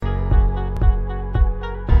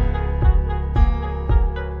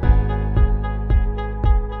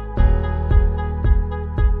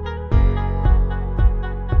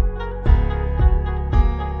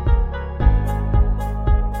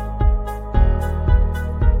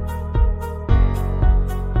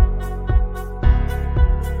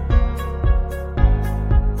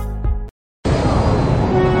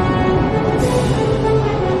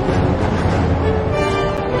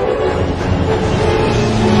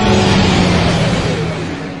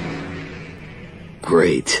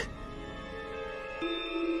Great.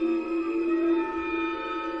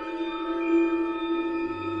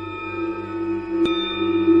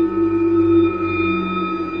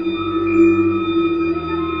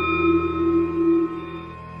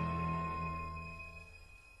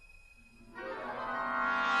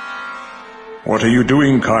 What are you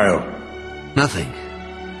doing, Kyle? Nothing.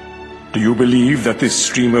 Do you believe that this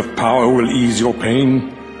stream of power will ease your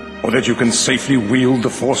pain? Or that you can safely wield the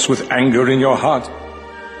Force with anger in your heart?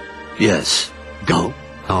 Yes. Go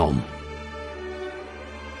home.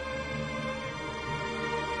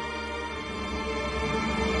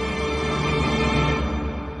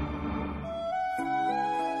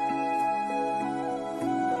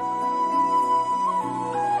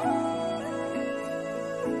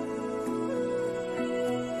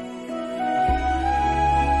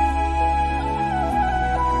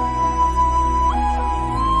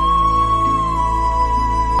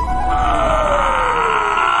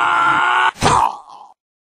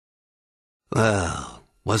 Well,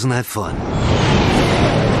 wasn't that fun?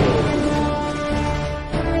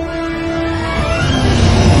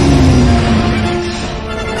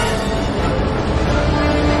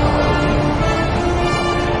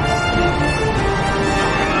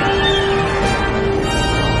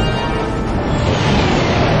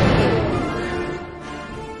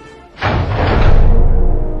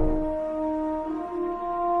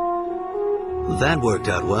 That worked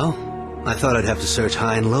out well. I thought I'd have to search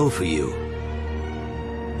high and low for you.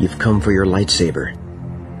 You've come for your lightsaber.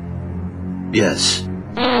 Yes.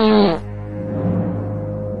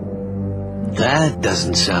 That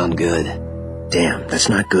doesn't sound good. Damn, that's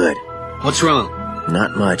not good. What's wrong?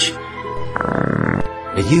 Not much. Are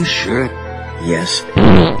you sure? Yes.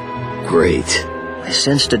 Great. I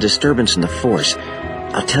sensed a disturbance in the Force.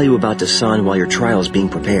 I'll tell you about Dasan while your trial is being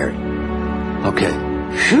prepared. Okay.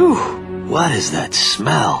 Phew! What is that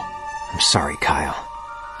smell? I'm sorry, Kyle.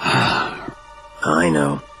 I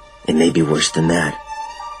know. It may be worse than that.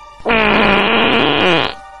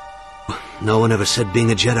 No one ever said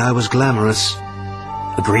being a Jedi was glamorous.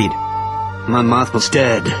 Agreed. My moth was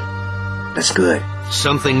dead. That's good.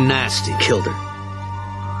 Something nasty killed her.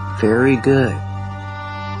 Very good.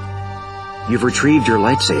 You've retrieved your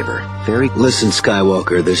lightsaber. Listen,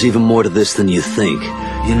 Skywalker, there's even more to this than you think.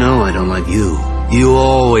 You know I don't like you. You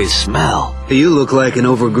always smell. You look like an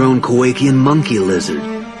overgrown Kowakian monkey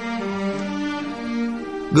lizard.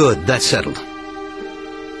 Good, that's settled.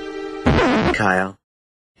 Kyle.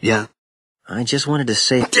 Yeah? I just wanted to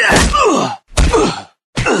say...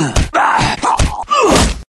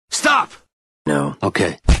 Stop! No.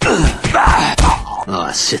 Okay.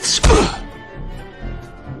 Ah, Sith.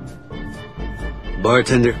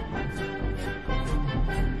 Bartender.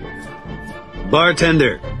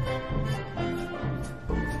 Bartender.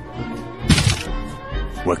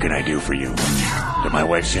 What can I do for you? Did my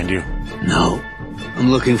wife send you? No. I'm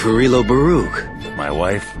looking for Rilo Baruch. My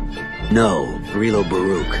wife? No, Rilo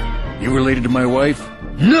Baruch. You related to my wife?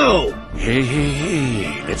 No!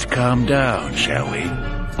 Hey, let's calm down, shall we?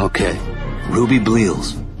 Okay. Ruby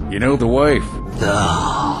Bleals. You know the wife?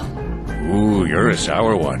 Ah. Ooh, you're a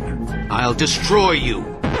sour one. I'll destroy you.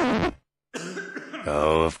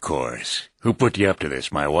 Oh, of course. Who put you up to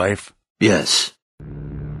this, my wife? Yes.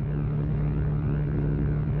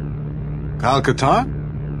 Kyle Katarn?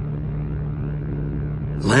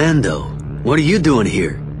 Lando, what are you doing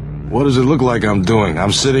here? What does it look like I'm doing?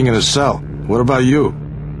 I'm sitting in a cell. What about you?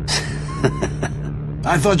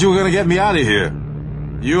 I thought you were gonna get me out of here.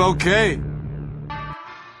 You okay?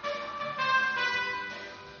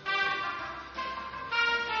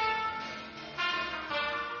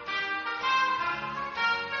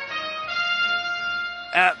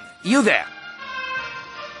 You there?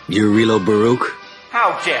 You're Rilo Baruch?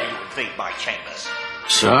 How dare you invade my chambers?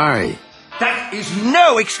 Sorry. That is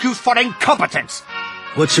no excuse for incompetence!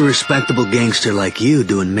 What's a respectable gangster like you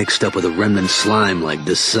doing mixed up with a remnant slime like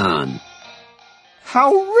Dasan?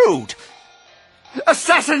 How rude!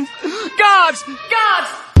 Assassins! Guards! Guards!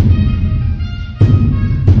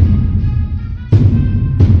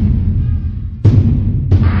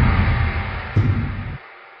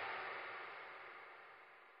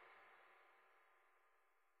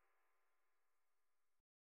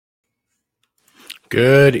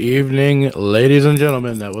 Good evening, ladies and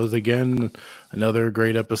gentlemen. That was again another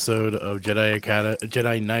great episode of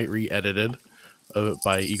Jedi Knight re-edited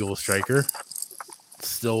by Eagle Striker.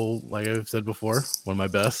 Still, like I've said before, one of my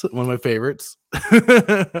best, one of my favorites.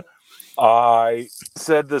 I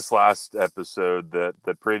said this last episode that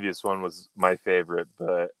the previous one was my favorite,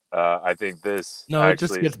 but I think this No, it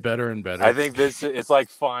just actually gets is. better and better. I think this it's like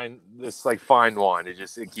fine. It's like fine wine.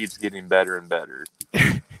 It keeps getting better and better.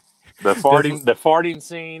 The farting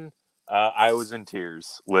scene. I was in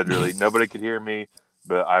tears. Literally, nobody could hear me,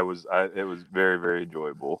 but it was very, very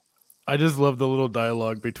enjoyable. I just love the little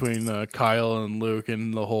dialogue between Kyle and Luke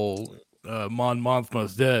and the whole Mon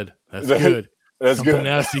Mothma's dead. That's good. That's Something good.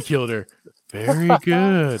 nasty killed her. Very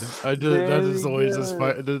good. That just always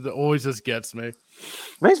good. just always just gets me.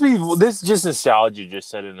 Makes me this just nostalgia just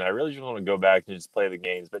set in. I really just want to go back and just play the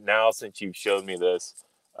games. But now since you've showed me this,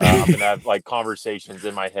 I'm gonna have like conversations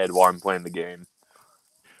in my head while I'm playing the game.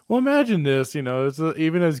 Well, imagine this. It's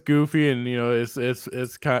even as goofy, and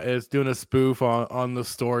it's doing a spoof on the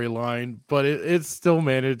storyline, but it still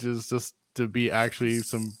manages just to be actually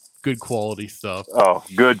some good quality stuff. Oh,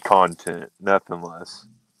 good content, nothing less.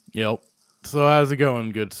 Yep. So how's it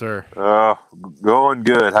going, good sir? Going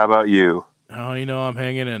good. How about you? Oh, I'm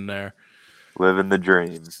hanging in there. Living the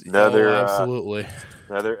dream. Absolutely.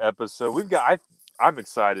 Another episode. I'm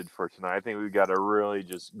excited for tonight. I think we've got a really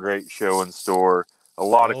just great show in store. A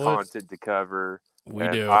lot of content to cover. We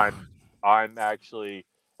do. I'm actually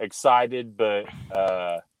excited, but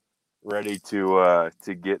ready to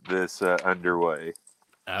get this underway.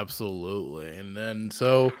 Absolutely. And then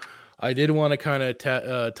so I did want to kind of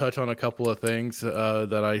touch on a couple of things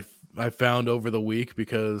that I found over the week,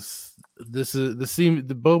 because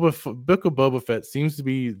the Book of Boba Fett seems to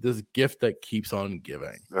be this gift that keeps on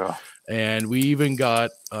giving. Ugh. And we even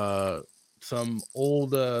got some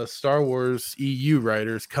old Star Wars EU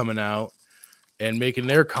writers coming out and making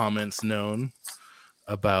their comments known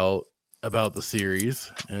about the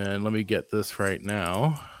series. And let me get this right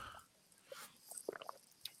now.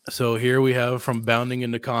 So here we have from Bounding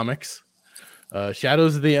into Comics.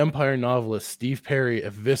 Shadows of the Empire novelist Steve Perry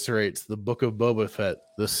eviscerates the Book of Boba Fett.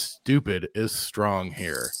 The stupid is strong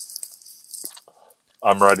here.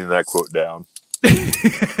 I'm writing that quote down.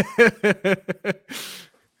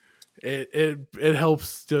 It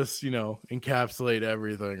helps just encapsulate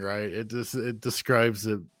everything, right? It describes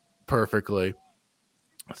it perfectly.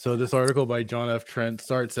 So this article by John F. Trent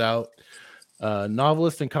starts out,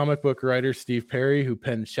 novelist and comic book writer Steve Perry, who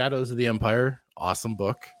penned Shadows of the Empire, awesome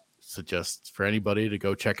book. Suggests for anybody to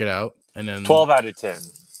go check it out. And then 12 out of 10.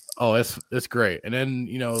 Oh, it's great. And then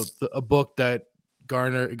a book that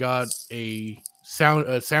got a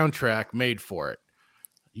soundtrack made for it.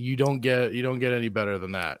 You don't get any better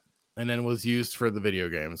than that. And then was used for the video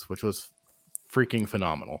games, which was freaking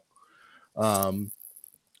phenomenal.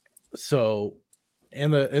 So in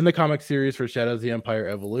the comic series for Shadows of the Empire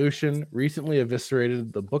Evolution, recently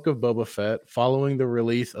eviscerated the Book of Boba Fett following the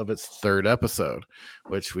release of its third episode,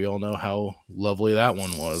 which we all know how lovely that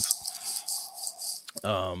one was.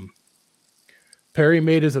 Perry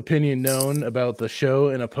made his opinion known about the show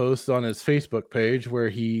in a post on his Facebook page, where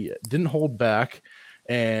he didn't hold back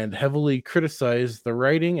and heavily criticized the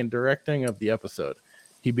writing and directing of the episode.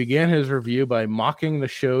 He began his review by mocking the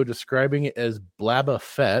show, describing it as Blabba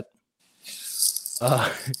Fett.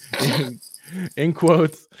 In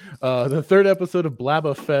quotes, the third episode of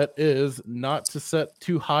Blabba Fett is, not to set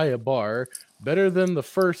too high a bar, better than the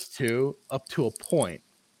first two up to a point.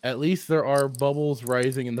 At least there are bubbles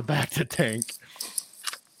rising in the bacta tank.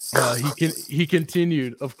 He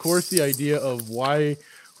continued, of course, the idea of why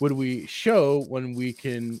would we show when we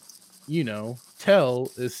can, tell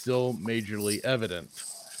is still majorly evident.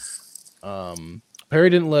 Perry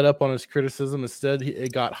didn't let up on his criticism. Instead,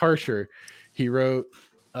 it got harsher. He wrote,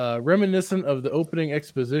 reminiscent of the opening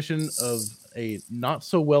exposition of a not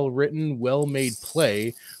so well written, well made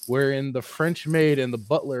play, wherein the French maid and the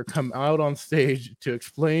butler come out on stage to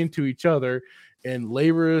explain to each other in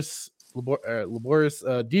laborious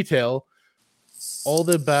detail all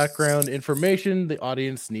the background information the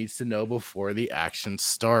audience needs to know before the action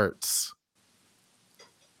starts.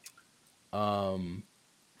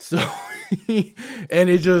 So and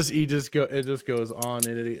it just goes on,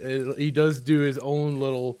 and he does do his own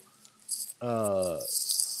little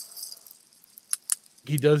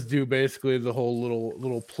he does do basically the whole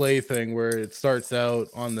little play thing where it starts out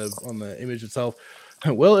on the image itself.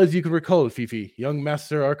 Well, as you can recall, Fifi, young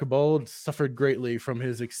Master Archibald suffered greatly from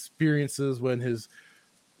his experiences when his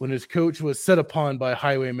coach was set upon by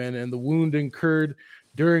highwaymen, and the wound incurred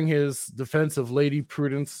during his defense of Lady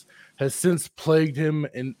Prudence has since plagued him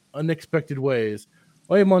in unexpected ways.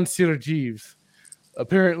 Why, Monsieur Jeeves?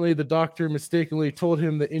 Apparently, the doctor mistakenly told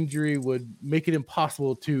him the injury would make it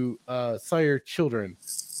impossible to sire children.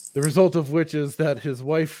 The result of which is that his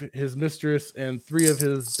wife, his mistress, and 3 of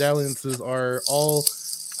his dalliances are all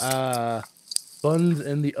buns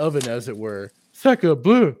in the oven, as it were. Sucker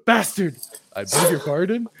blue bastard. I beg your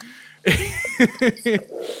pardon.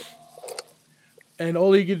 And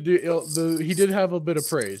all he could do, he did have a bit of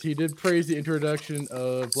praise. He did praise the introduction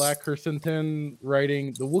of Black Chrysanthemum,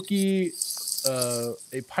 writing the Wookiee,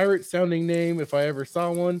 a pirate-sounding name, if I ever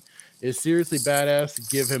saw one, is seriously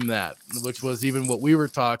badass. Give him that. Which was even what we were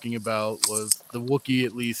talking about, was the Wookiee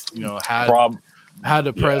at least, had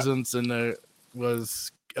a presence and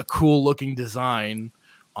was a cool-looking design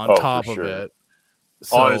on top of it.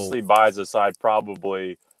 So, honestly, Bias aside,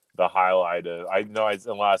 probably the highlight of, I know in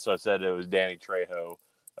the last one I said it was Danny Trejo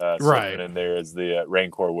slipping in there as the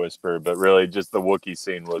Rancor Whisperer, but really just the Wookiee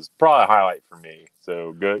scene was probably a highlight for me.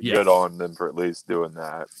 So good on them for at least doing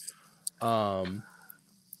that.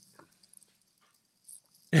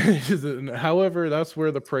 However, that's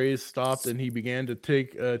where the praise stopped, and he began to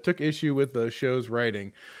took issue with the show's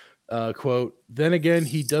writing. Quote, then again,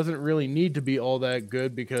 he doesn't really need to be all that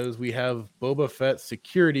good because we have Boba Fett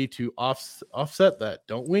security to offset that,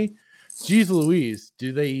 don't we? Jeez Louise,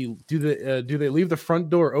 do they leave the front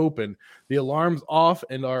door open, the alarms off,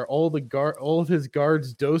 and are all of his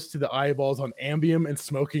guards dosed to the eyeballs on Ambien and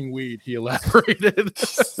smoking weed? He elaborated.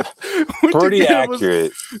 Pretty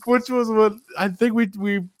accurate. Which was what I think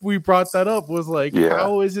we brought that up, was like,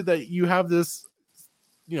 how is it that you have this,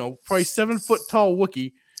 probably 7 foot tall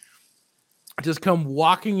Wookiee just come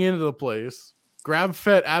walking into the place, grab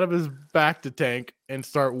Fett out of his back to tank, and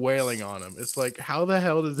start wailing on him? It's like, how the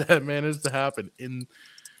hell does that manage to happen? In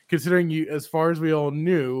considering as far as we all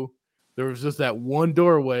knew, there was just that one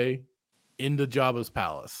doorway into Jabba's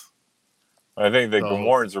palace. I think the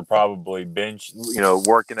Gamorreans were probably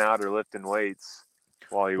working out or lifting weights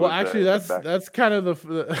while he was. Well, actually, that's kind of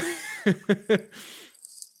the.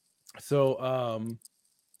 So,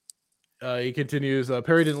 he continues.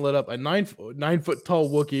 Perry didn't let up a 9 foot tall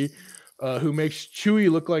Wookiee who makes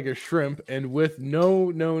Chewie look like a shrimp, and with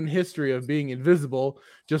no known history of being invisible,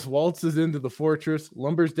 just waltzes into the fortress,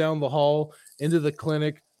 lumbers down the hall into the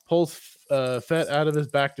clinic, pulls Fett out of his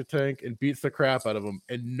back to tank, and beats the crap out of him,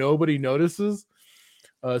 and nobody notices.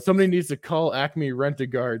 Somebody needs to call Acme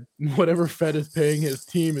Rent-A-Guard. Whatever Fett is paying his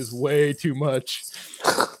team is way too much.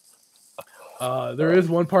 There is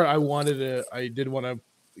one part I did want to,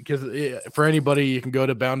 because for anybody, you can go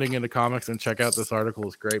to Bounding into Comics and check out this article.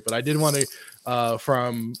 It's great. But I did want to,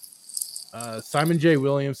 from Simon J.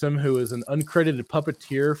 Williamson, who is an uncredited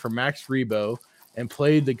puppeteer for Max Rebo and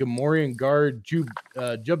played the Gamorrean guard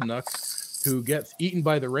Jubnuk, who gets eaten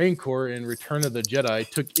by the Rancor in Return of the Jedi,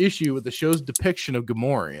 took issue with the show's depiction of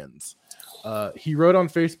Gamorreans. He wrote on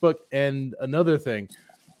Facebook, and another thing,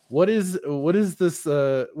 what is this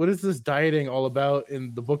dieting all about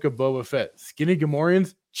in the Book of Boba Fett? Skinny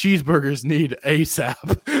Gamorreans? Cheeseburgers need ASAP.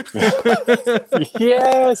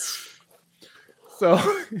 Yes. So,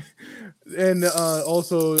 and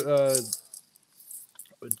also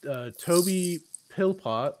Toby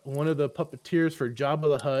Pillpot, one of the puppeteers for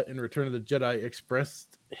Jabba the Hutt in Return of the Jedi,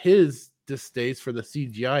 expressed his distaste for the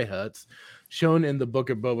CGI Hutts shown in the Book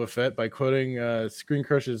of Boba Fett by quoting Screen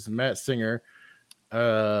Crush's Matt Singer.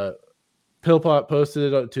 Pillpot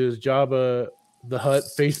posted it to his Jabba the Hutt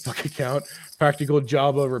Facebook account. Practical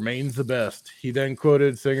Jabba remains the best. He then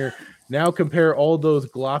quoted Singer, now compare all those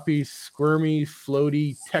gloppy, squirmy,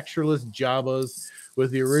 floaty, textureless Jabbas with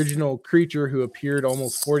the original creature who appeared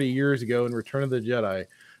almost 40 years ago in Return of the Jedi.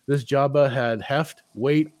 This Jabba had heft,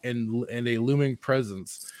 weight, and a looming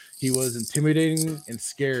presence. He was intimidating and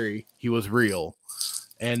scary. He was real.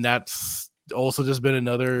 And that's also just been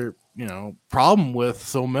another problem with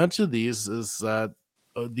so much of these, is that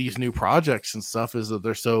these new projects and stuff, is that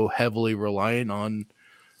they're so heavily reliant on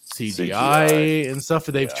CGI and stuff.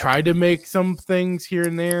 They've tried to make some things here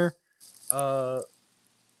and there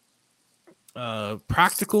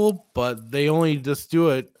practical, but they only just do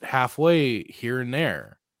it halfway here and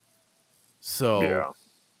there. So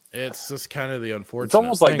it's just kind of the unfortunate. It's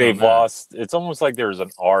almost like they've lost. It's almost like there's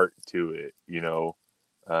an art to it,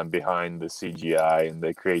 behind the CGI and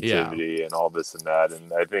the creativity and all this and that.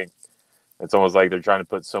 And I think it's almost like they're trying to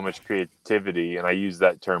put so much creativity, and I use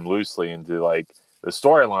that term loosely, into like the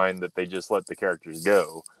storyline that they just let the characters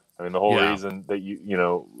go. I mean, the whole reason that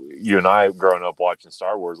you and I growing up watching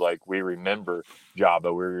Star Wars, like, we remember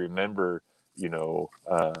Jabba, we remember, the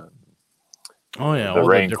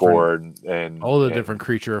Rancor and all the different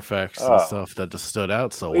creature effects and stuff that just stood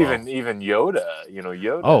out so well. Even Yoda,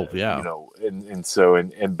 Yoda. Oh yeah.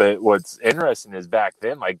 But what's interesting is back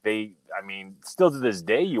then, like, still to this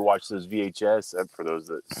day, you watch those VHS, for those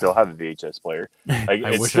that still have a VHS player. Like,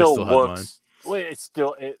 I still looks, well,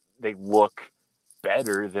 they look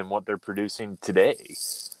better than what they're producing today.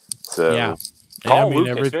 So Yeah. call I mean,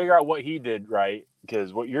 Lucas, figure out what he did right,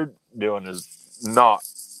 because what you're doing is not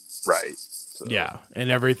right. So. Yeah,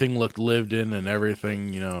 and everything looked lived in, and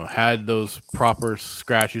everything, had those proper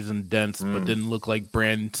scratches and dents, but didn't look like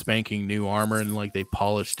brand spanking new armor, and like they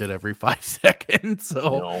polished it every 5 seconds.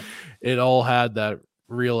 So it all had that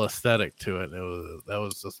real aesthetic to it. That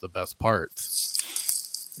was just the best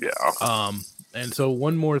parts. Yeah. And so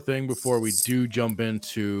one more thing before we do jump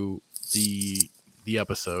into the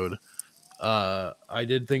episode. I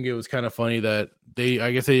did think it was kind of funny that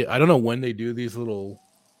I don't know when they do these little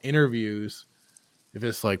interviews, if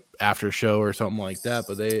it's like after show or something like that,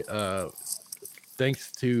 but they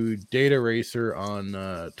thanks to Data Racer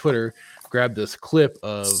on Twitter, grabbed this clip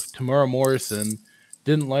of Tamara Morrison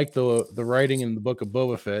didn't like the writing in the book of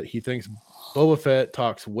Boba Fett. He thinks Boba Fett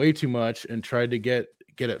talks way too much and tried to get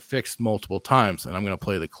it fixed multiple times, and I'm going to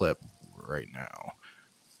play the clip right now.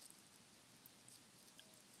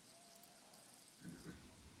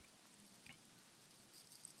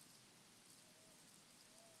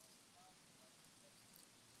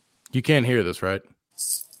 You can't hear this, right?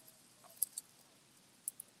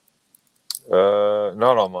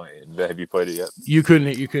 Not on my end. Have you played it yet? You couldn't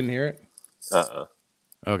hear it? Uh-uh.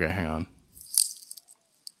 Okay, hang on.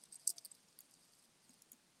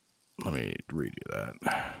 Let me redo that.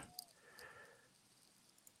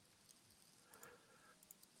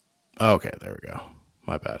 Okay, there we go.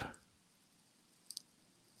 My bad.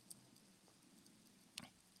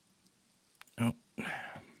 Oh.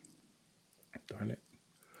 Darn it.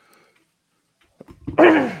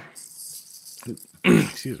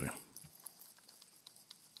 Excuse me.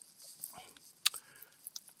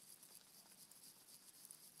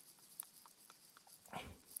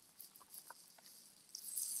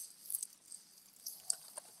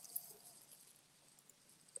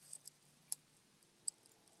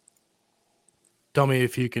 Tell me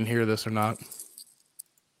if you can hear this or not.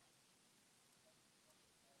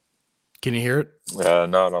 Can you hear it?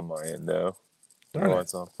 Not on my end, no. Darn it.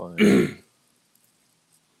 It's not funny.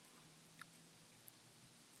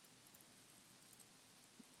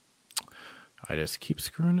 I just keep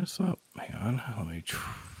screwing this up. Hang on. Let me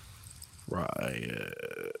try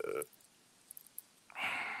it.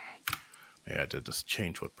 Maybe I had to just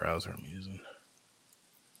change what browser I'm using.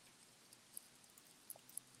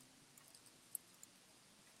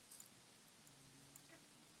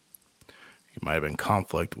 It might have been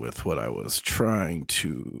conflict with what I was trying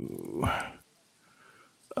to.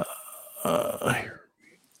 Here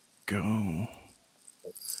we go.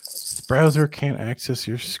 This browser can't access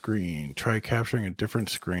your screen. Try capturing a different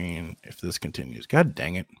screen if this continues. God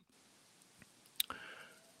dang it.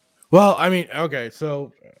 Well, I mean, okay,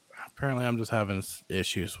 so apparently I'm just having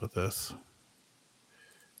issues with this.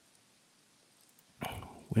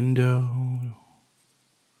 Window.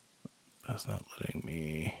 That's not letting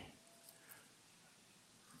me.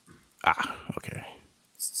 Okay.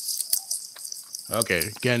 Okay,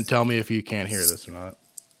 again, tell me if you can't hear this or not.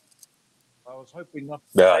 I was hoping not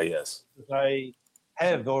to. Yes. That I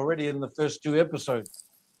have already in the first 2 episodes.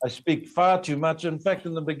 I speak far too much. In fact,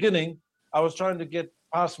 in the beginning, I was trying to get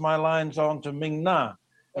past my lines on to Ming Na.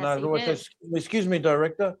 And I'd always say, excuse me,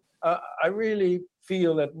 director, I really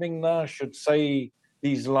feel that Ming Na should say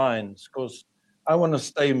these lines because I want to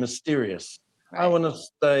stay mysterious. Right. I want to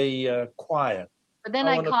stay quiet. But then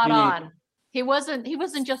I caught on. He wasn't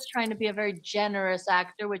just trying to be a very generous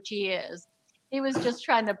actor, which he is. He was just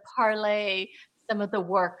trying to parlay some of the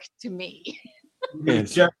work to me.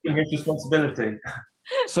 He's shirking his responsibility.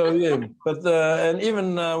 So yeah, but and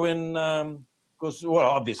even when, because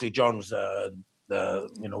obviously John's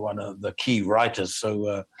one of the key writers.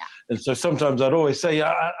 So and so sometimes I'd always say,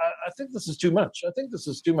 I think this is too much. I think this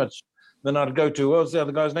is too much. Then I'd go to, what was the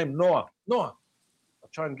other guy's name? Noah.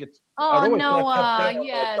 Try and get. Oh, Noah,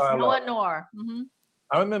 yes, Noah Noor. Mm-hmm.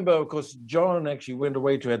 I remember, of course, John actually went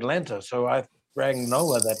away to Atlanta, so I rang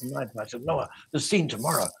Noah that night and I said, Noah, the scene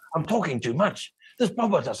tomorrow, I'm talking too much. This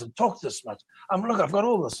Boba doesn't talk this much. Look, I've got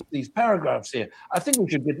all these paragraphs here. I think we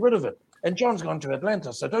should get rid of it. And John's gone to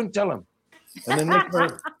Atlanta, so don't tell him. And then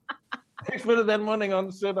next minute that morning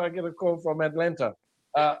on set, I get a call from Atlanta.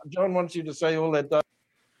 John wants you to say all that.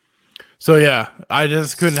 So yeah, I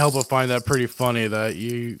just couldn't help but find that pretty funny that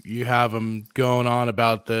you have him going on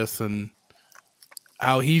about this and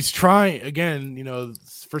how he's trying again.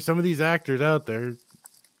 For some of these actors out there,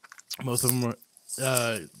 most of them,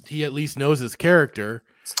 he at least knows his character,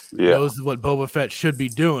 knows what Boba Fett should be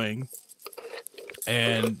doing,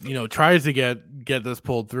 and tries to get this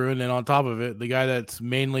pulled through. And then on top of it, the guy that's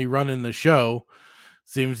mainly running the show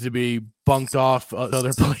seems to be bunked off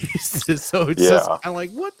other places. So it's just kind of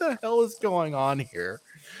like, what the hell is going on here?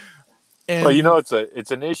 And Well,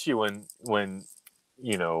 it's an issue when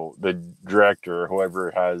the director or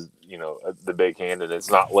whoever has the big hand and it's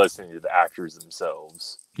not listening to the actors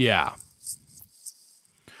themselves. yeah.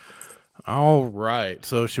 All right.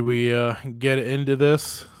 So should we get into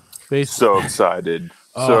this? So excited.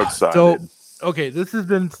 So excited. So okay, this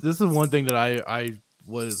is one thing that I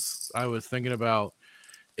was thinking about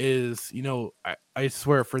is, I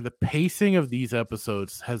swear for the pacing of these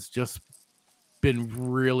episodes has just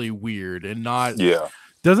been really weird and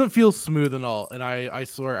doesn't feel smooth at all. And I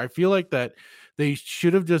swear I feel like that they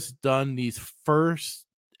should have just done these first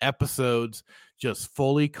episodes just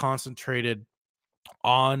fully concentrated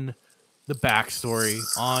on the backstory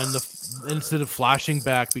instead of flashing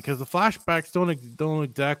back, because the flashbacks don't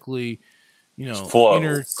exactly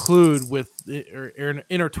interclude with or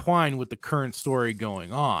intertwine with the current story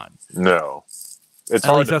going on. No, it's at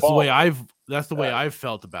hard least to that's follow. the way I've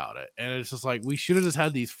felt about it. And it's just like we should have just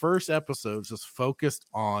had these first episodes just focused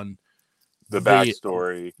on the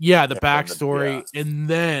backstory. The backstory, and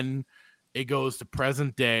then it goes to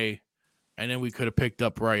present day, and then we could have picked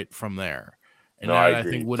up right from there. And that I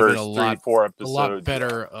think would have been a lot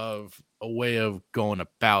better of a way of going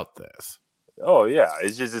about this. Oh yeah,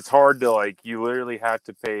 it's hard to you literally have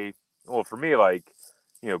to pay. Well, for me,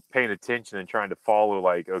 paying attention and trying to follow.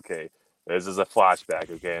 Okay, this is a flashback.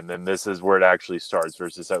 Okay, and then this is where it actually starts.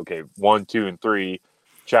 Versus 1, 2, and 3,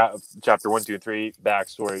 chapter 1, 2, and 3,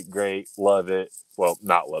 backstory, great, love it. Well,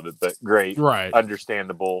 not love it, but great, right,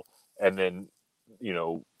 understandable, and then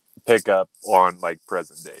pick up on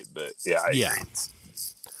present day. But I agree. It's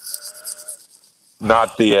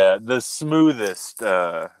not the smoothest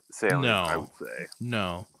sailing, I would say.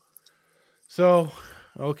 No. So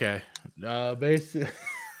okay, basically.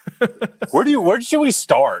 Where should we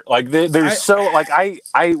start? We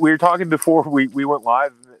were talking before we went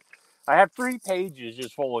live. I have 3 pages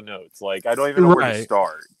just full of notes. I don't even know where to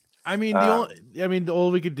start. I mean,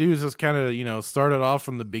 all we could do is just kind of, start it off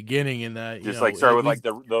from the beginning, and that start with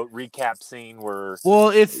the recap scene where. Well,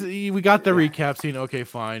 we got the recap scene. Okay,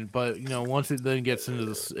 fine, but once it then gets into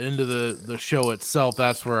the show itself,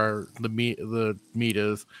 that's where the meat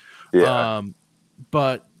is. Yeah.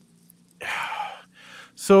 But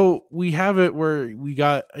so we have it where we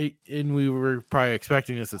got, and we were probably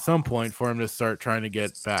expecting this at some point for him to start trying to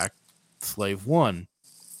get back Slave 1.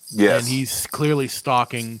 Yes. And he's clearly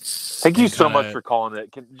stalking. Thank you so much for calling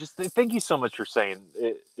it. Thank you so much for saying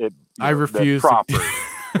it. I refuse.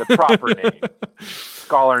 The proper name.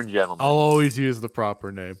 Scholar and gentleman. I'll always use the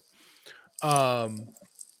proper name.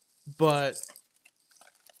 But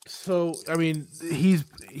so I mean,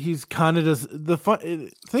 he's kind of just the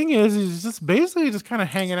thing is he's just basically just kind of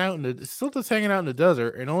hanging out in the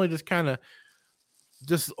desert, and only just kind of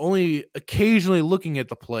only occasionally looking at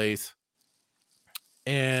the place.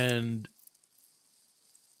 And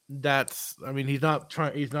it's not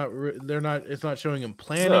showing him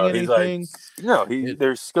planning anything.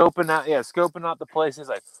 They're scoping out the place. It's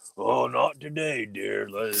oh, not today,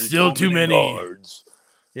 dear. Still too many guards.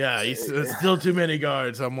 Yeah, he's still too many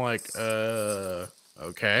guards. I'm like,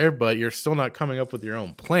 okay, but you're still not coming up with your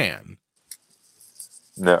own plan.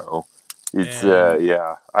 No, it's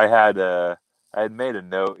I had made a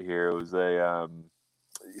note here. It was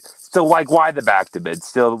still why the back to bed?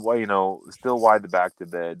 Still why the back to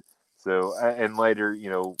bed? So and later,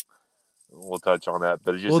 we'll touch on that.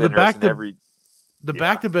 But it's just interesting. The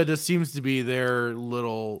back to bed just seems to be their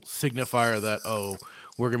little signifier that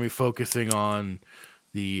we're gonna be focusing on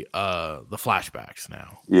the flashbacks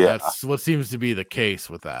now. Yeah, that's what seems to be the case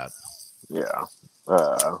with that. Yeah,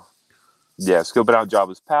 scoping out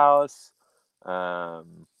Jabba's palace. I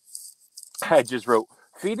just wrote.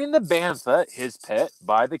 Feeding the bantha, his pet,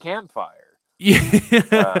 by the campfire.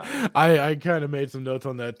 Yeah, I kind of made some notes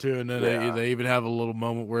on that too, and then they even have a little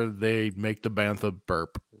moment where they make the bantha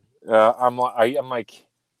burp. I'm like,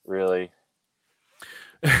 really?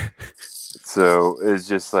 So it's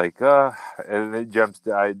just and it jumped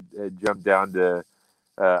down to.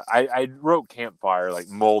 I wrote campfire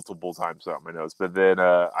multiple times on my notes, but then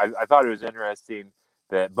I thought it was interesting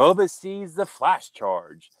that Boba sees the flash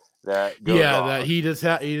charge. That he just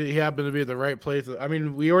he happened to be at the right place. I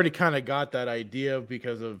mean, we already kind of got that idea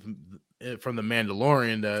because of from the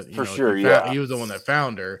Mandalorian that he was the one that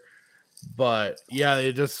found her. But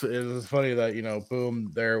it was funny that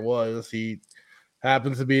boom, there it was. He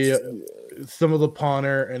happens to be some of the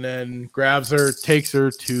pawner, and then grabs her, takes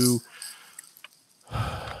her to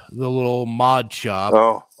the little mod shop.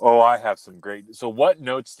 I have some great. So, what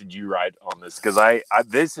notes did you write on this? Because I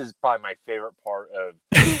this is probably my favorite part of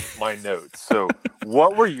my notes. So,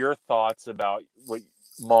 what were your thoughts about what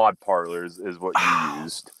mod parlors is what you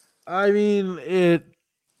used? I mean, it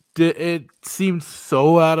seemed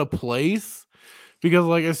so out of place because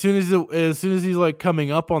like as soon as he's like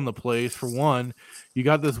coming up on the place, for one, you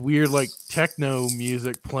got this weird like techno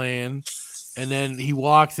music playing, and then he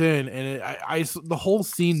walks in, and the whole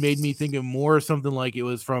scene made me think of more something like it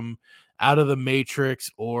was from Out of the Matrix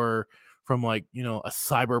or from like a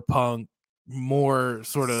cyberpunk more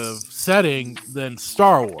sort of setting than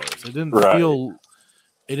Star Wars. It didn't feel,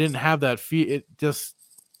 it didn't have that feel.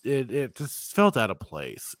 It just felt out of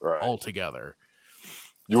place altogether.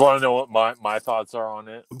 You want to know what my thoughts are on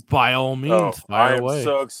it? By all means, fire away. I am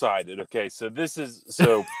so excited. Okay, so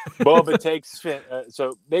Boba takes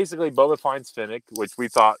so basically Boba finds Fennic, which we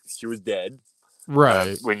thought she was dead,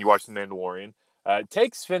 right? When you watch The Mandalorian,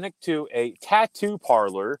 takes Fennic to a tattoo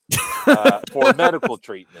parlor for medical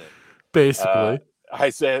treatment. Basically, I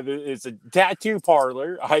said it's a tattoo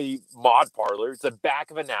parlor, i.e., mod parlor. It's the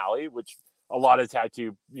back of an alley, which a lot of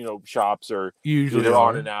tattoo shops are usually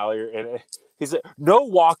on an alley. And he said, "No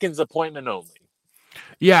walk-ins, appointment only."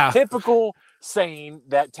 Yeah, typical saying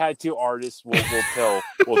that tattoo artists will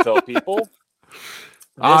tell people.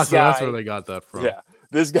 So that's where they got that from. Yeah,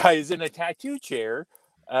 this guy is in a tattoo chair,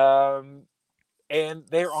 and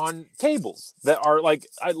they're on tables that are like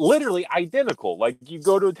literally identical. Like you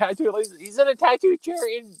go to a tattoo, he's in a tattoo chair,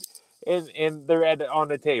 and they're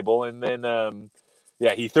on a table, and then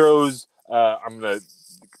he throws I'm gonna,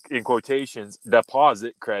 in quotations,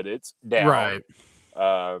 deposit credits down, right?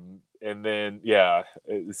 And then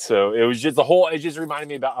so it was just it just reminded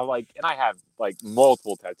me about and I have like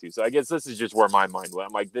multiple tattoos, so I guess this is just where my mind went.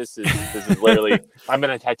 I'm like, this is literally I'm in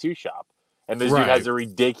a tattoo shop, and this dude has a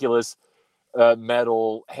ridiculous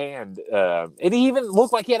metal hand. It even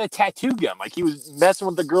looked like he had a tattoo gun, like he was messing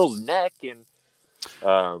with the girl's neck, and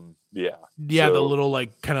the little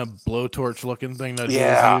like kind of blowtorch looking thing that he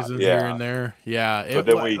was using here and there.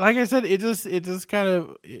 Like I said, it just kind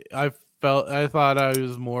of I thought I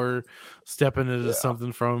was more stepping into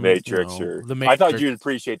something from Matrix or the Matrix. I thought you'd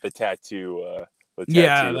appreciate the tattoo.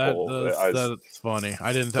 That's funny.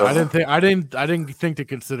 I didn't think to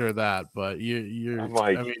consider that, but you're.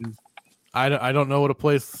 I mean, I don't know what a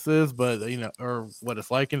place is, but or what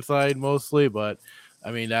it's like inside mostly, but I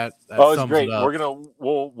mean that it's great.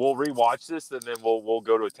 We'll rewatch this, and then we'll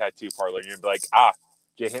go to a tattoo parlor, and you'll be like,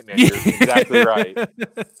 Jay Hitman, you're exactly right.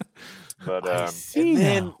 But and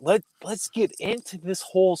then let's get into this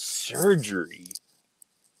whole surgery,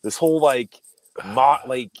 this whole what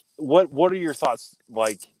are your thoughts?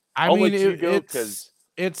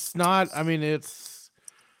 It's not. I mean,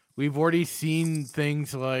 we've already seen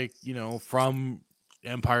things like from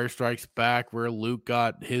Empire Strikes Back where Luke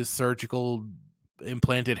got his surgical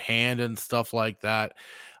implanted hand and stuff like that.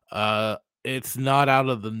 It's not out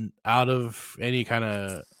of any kind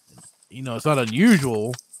of it's not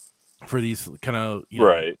unusual for these kind of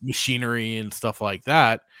machinery and stuff like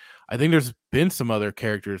that. I think there's been some other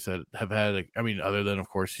characters that have had other than of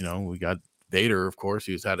course we got Vader, of course,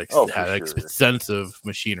 who's had extensive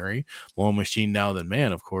machinery, more machine now than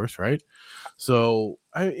man, of course, right? So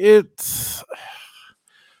it's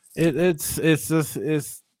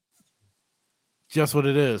just what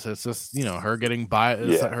it is. It's just her getting by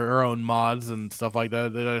her own mods and stuff like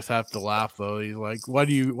that. They just have to laugh though. He's like, why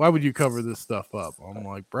would you cover this stuff up? I'm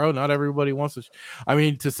like, bro, not everybody wants to.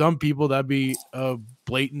 To some people that'd be a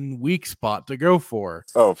blatant weak spot to go for.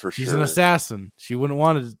 Oh, for sure. She's an assassin. She wouldn't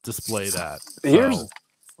want to display that. Here's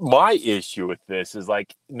my issue with this is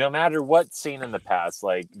no matter what scene in the past,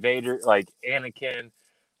 like Vader, like Anakin,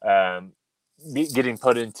 getting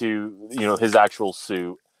put into his actual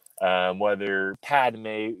suit. Whether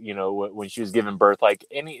Padme, when she was giving birth, like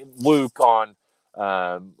any Luke on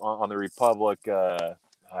the Republic, I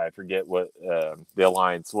forget what the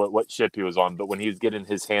Alliance, what ship he was on, but when he was getting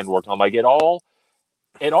his hand worked on,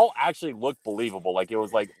 it all actually looked believable. Like it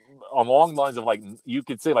was along the lines of you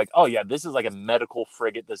could say oh yeah, this is like a medical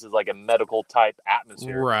frigate, this is like a medical type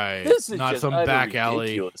atmosphere, right? This is not just some back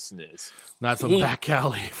alley, not some back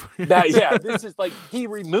alley. This is he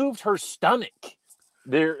removed her stomach.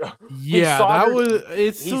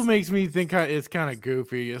 It still makes me think it's kind of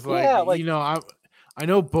goofy. It's I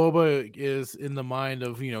know Boba is in the mind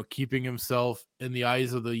of keeping himself in the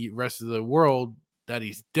eyes of the rest of the world that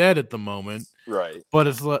he's dead at the moment, right? But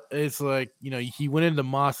it's like he went into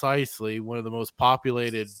Mos Eisley, one of the most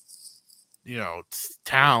populated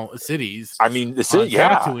cities. I mean, the city,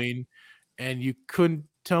 Tatooine, and you couldn't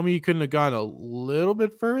tell me you couldn't have gone a little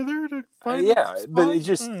bit further to find but it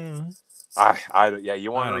just. You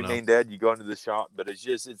want to remain dead, you go into the shop, but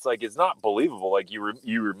it's not believable. Like you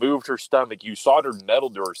removed her stomach, you soldered metal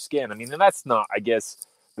to her skin. I mean, and that's not, I guess,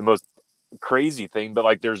 the most crazy thing, but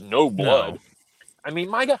like there's no blood. No. I mean,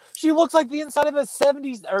 my God, she looks like the inside of a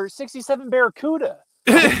 70s or 67 Barracuda.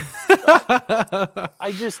 I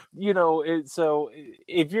just, so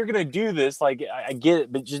if you're gonna do this, like I get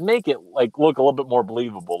it, but just make it like look a little bit more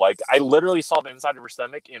believable. Like I literally saw the inside of her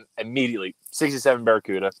stomach and immediately 67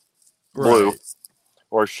 Barracuda, blue, Right.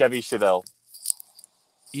 or Chevy Chevelle.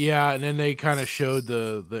 Yeah, and then they kind of showed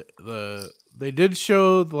they did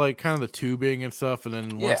show like kind of the tubing and stuff, and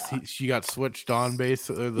then once she got switched on,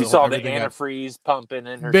 basically You saw the antifreeze pumping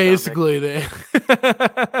in her basically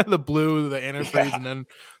stomach. the blue, the antifreeze, and then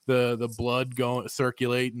the blood going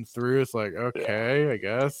circulating through. It's like, okay, I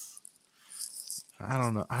guess. I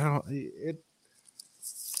don't know.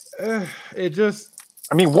 It just.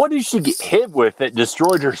 I mean, what did she get hit with that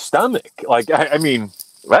destroyed her stomach? Like, I mean.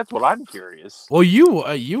 That's what I'm curious. Well, you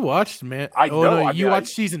watched, man. I know. No, you watched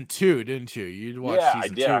season 2, didn't you? You watched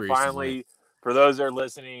season 2 I did. I finally, for those that are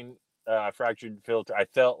listening, Fractured Filter, I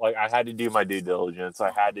felt like I had to do my due diligence.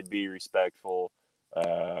 I had to be respectful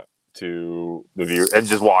to the viewer and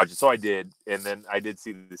just watch it. So I did, and then I did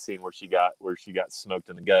see the scene where she got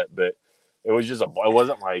smoked in the gut, but it was just it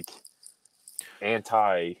wasn't like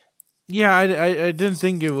anti. Yeah, I didn't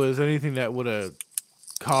think it was anything that would have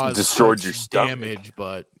caused destroyed your damage,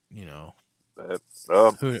 but maybe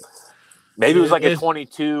it was like a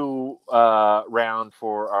 22 round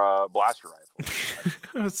for a blaster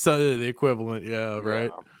rifle. So the equivalent,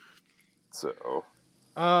 right. So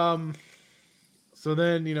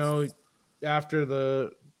then after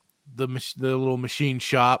the little machine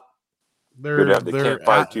shop, they're the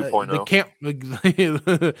campfire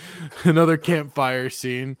 2.0. Another campfire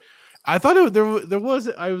scene. I thought there was.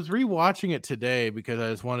 I was rewatching it today because I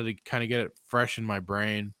just wanted to kind of get it fresh in my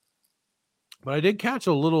brain. But I did catch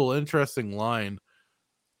a little interesting line,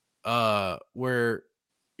 where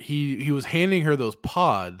he was handing her those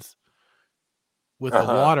pods with the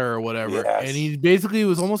water or whatever, and he basically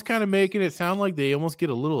was almost kind of making it sound like they almost get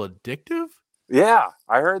a little addictive. Yeah,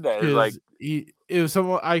 I heard that. It was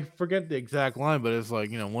someone, I forget the exact line, but it's like,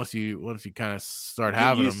 once you kind of start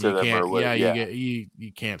having them,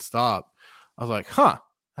 you can't stop. I was like,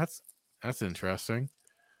 that's interesting.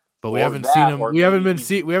 But we haven't seen him. We haven't been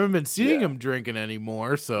seeing him drinking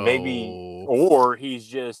anymore. So maybe, or he's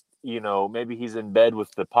just, maybe he's in bed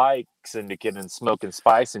with the Pike Syndicate and smoking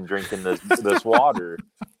spice and drinking this water,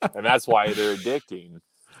 and that's why they're addicting.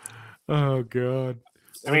 Oh God.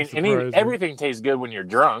 I mean, everything tastes good when you're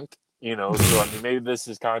drunk, so I mean, maybe this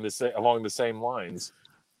is kind of along the same lines.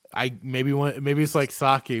 Maybe it's like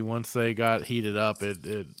sake. Once they got heated up,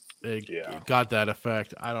 it got that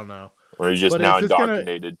effect. I don't know. Or he's just now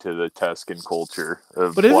indoctrinated to the Tuscan culture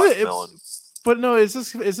of But no, it's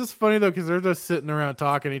just funny though, because they're just sitting around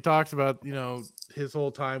talking. He talks about his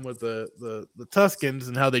whole time with the Tuscans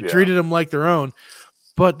and how they treated him like their own.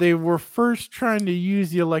 But they were first trying to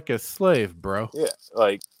use you like a slave, bro. Yeah,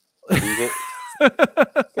 like got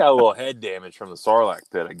a little head damage from the Sarlacc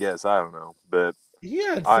pit, I guess. I don't know, but he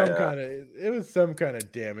had some kind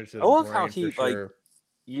of damage. I love how he so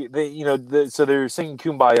they're singing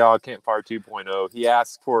Kumbaya, Campfire 2.0. He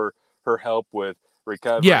asked for her help with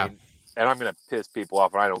recovering. Yeah, and I'm gonna piss people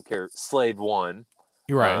off, and I don't care. Slave 1,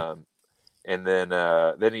 you're right. And then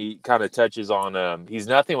he kind of touches on he's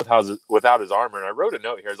nothing without his armor. And I wrote a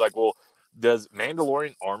note here. It's like, well, does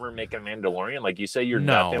Mandalorian armor make a Mandalorian? Like you say, you're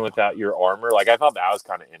nothing without your armor. Like I thought that was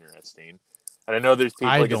kind of interesting. And I know there's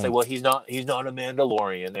people that say, well, he's not a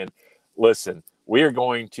Mandalorian. And listen, we are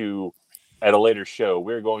going to, at a later show,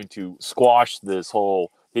 we're going to squash this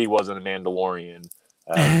whole he wasn't a Mandalorian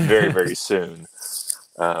very, very soon.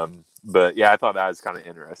 But yeah, I thought that was kind of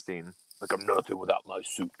interesting. Like I'm nothing without my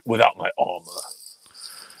suit, without my armor.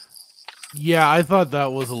 Yeah, I thought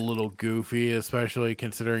that was a little goofy, especially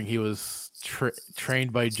considering he was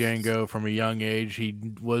trained by Jango from a young age. He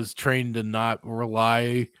was trained to not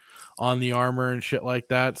rely on the armor and shit like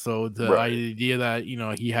that. So the idea that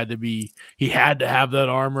he had to have that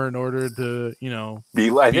armor in order to be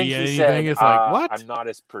anything. Said, it's like, what? I'm not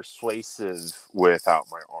as persuasive without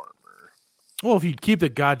my armor. Well, if you'd keep the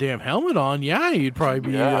goddamn helmet on, you'd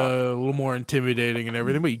probably be a little more intimidating and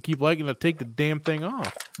everything, but you keep liking to take the damn thing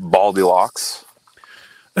off. Baldy locks.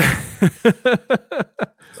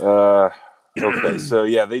 Okay, so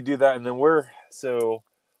they do that, and then what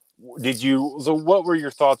were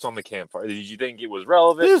your thoughts on the campfire? Did you think it was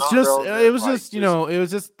relevant? It was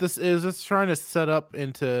just trying to set up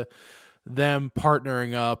into them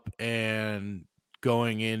partnering up and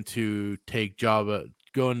going to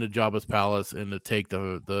Jabba's palace and to take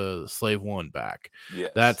the Slave 1 back. Yeah,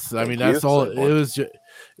 that's all.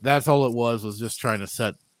 That's all it was just trying to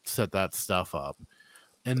set that stuff up.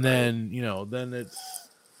 And then, then it's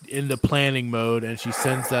into planning mode, and she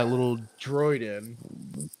sends that little droid in.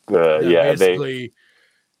 They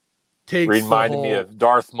takes reminded me of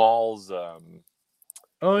Darth Maul's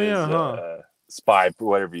spy,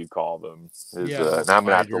 whatever you call them. And I'm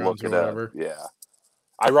gonna have to look it up. Yeah.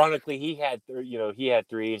 Ironically, he had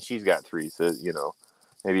 3, and she's got 3. So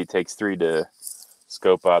maybe it takes 3 to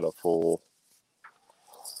scope out a full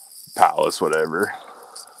palace, whatever.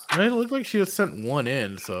 It looked like she just sent 1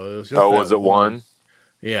 in, so it was just. Oh, was it 1?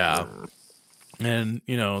 Yeah. And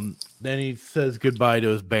then he says goodbye to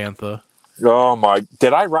his bantha. Oh my!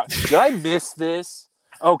 Did I miss this?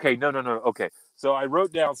 Okay, no. Okay, so I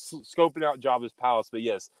wrote down scoping out Jabba's palace, but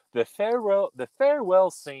yes, the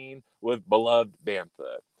farewell scene with beloved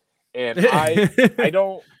bantha, and I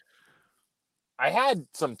had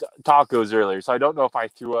some tacos earlier, so I don't know if I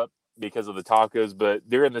threw up because of the tacos, but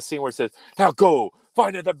they're in the scene where it says, "Now go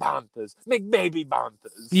find other banthas, make baby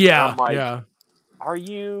banthas." Yeah, and I'm like, yeah. Are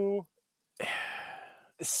you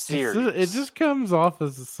serious? It just comes off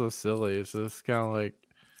as so silly. It's just kind of like,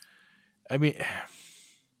 I mean,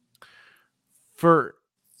 I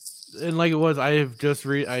just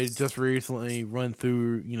recently run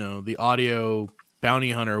through the audio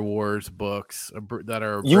Bounty Hunter Wars books that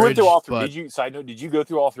are abridged. You went through all 3. Did you go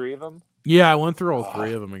through all 3 of them? Yeah, I went through all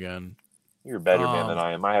 3 of them again. You're a better man than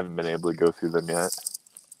I am. I haven't been able to go through them yet.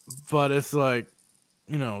 But it's like,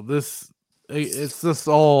 it's just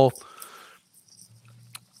all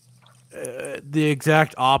the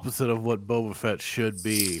exact opposite of what Boba Fett should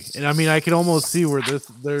be. And I mean, I can almost see where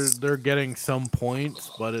they're getting some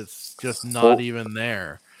points, but it's just not even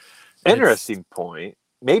there. Interesting point.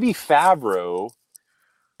 Maybe Favreau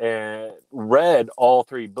read all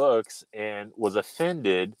 3 books and was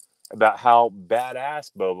offended about how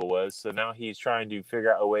badass Boba was. So now he's trying to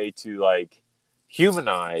figure out a way to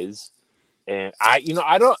humanize. And I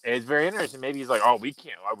don't. It's very interesting. Maybe he's like, "Oh, we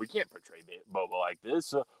can't portray Boba like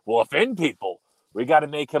this. We'll offend people. We got to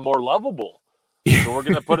make him more lovable. So we're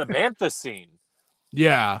gonna put a bantha scene,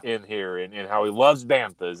 in here, and how he loves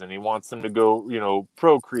banthas and he wants them to go,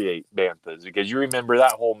 procreate banthas because you remember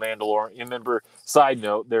that whole Mandalorian. You remember? Side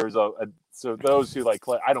note: there's so those who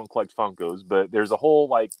I don't collect Funkos, but there's a whole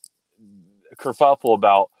kerfuffle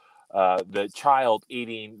about the child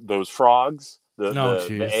eating those frogs,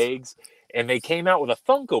 the eggs. And they came out with a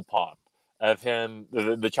Funko Pop of him,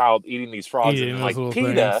 the child eating these frogs. And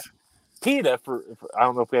PETA, for I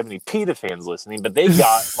don't know if we have any PETA fans listening, but they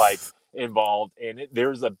got involved, and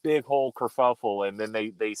there's a big whole kerfuffle. And then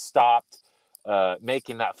they stopped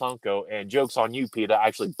making that Funko. And jokes on you, PETA. I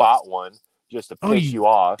actually bought one just to piss you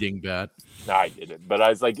off. Dingbat. No, I didn't. But I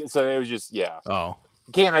was like, so it was just Oh,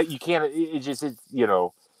 you can't. It's just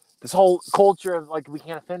this whole culture of we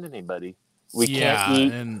can't offend anybody. We can't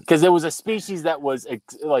eat because there was a species that was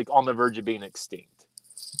on the verge of being extinct.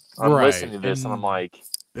 I'm listening to this and I'm like,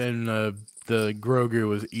 and the Grogu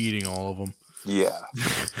was eating all of them. Yeah.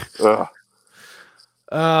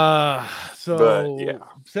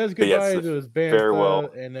 Says goodbye to his band,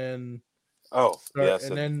 farewell, and then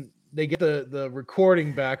and then they get the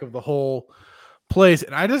recording back of the whole place,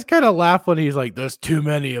 and I just kind of laugh when he's like, "There's too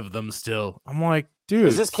many of them still." I'm like, dude,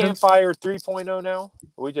 is this Campfire 3.0 now?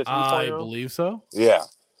 Are we just 3.0? I believe so. Yeah.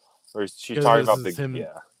 Or is she talking about him?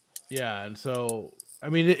 Yeah, and so I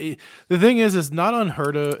mean, the thing is, it's not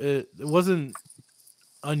unheard of. It wasn't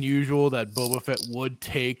unusual that Boba Fett would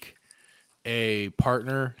take a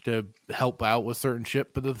partner to help out with certain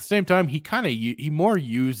shit, but at the same time, he more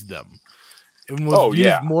used them. And was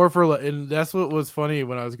used more for, and that's what was funny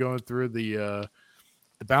when I was going through the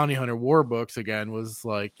Bounty Hunter War books again. Was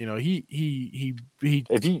he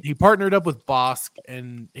partnered up with Bosk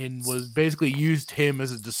and was basically used him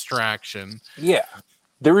as a distraction. Yeah,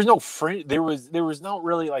 there was no friend. There was not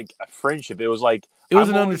really a friendship. It was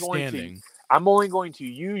an understanding. I'm only going to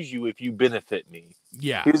use you if you benefit me.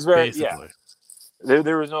 Yeah, he was very basically. Yeah.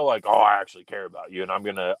 There was no I actually care about you and I'm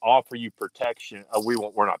gonna offer you protection.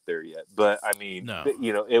 We're not there yet, but I mean,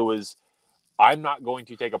 it was. I'm not going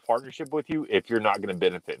to take a partnership with you if you're not going to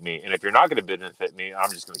benefit me, and if you're not going to benefit me,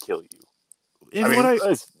 I'm just going to kill you.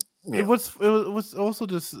 And what's also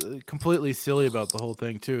just completely silly about the whole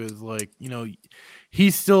thing too is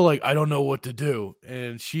he's still I don't know what to do,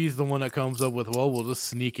 and she's the one that comes up with we'll just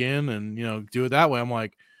sneak in and do it that way. I'm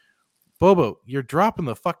like, Bobo, you're dropping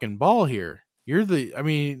the fucking ball here. You're through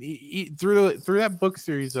that book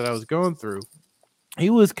series that I was going through,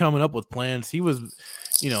 he was coming up with plans. He was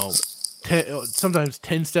sometimes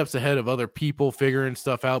 10 steps ahead of other people, figuring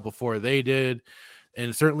stuff out before they did,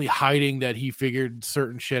 and certainly hiding that he figured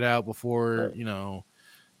certain shit out before.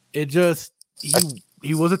 It just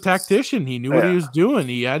he was a tactician. He knew what he was doing.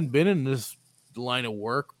 He hadn't been in this line of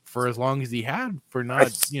work for as long as he had for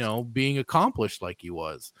not, being accomplished like he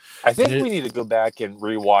was. I think we need to go back and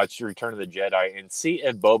rewatch Return of the Jedi and see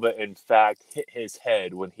if Boba in fact hit his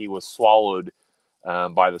head when he was swallowed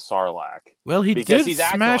by the Sarlacc. Well, he did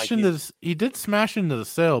smash into the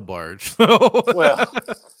sail barge. So. Well,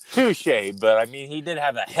 touche, but I mean, he did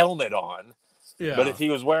have a helmet on. Yeah. But if he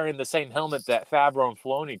was wearing the same helmet that Favreau and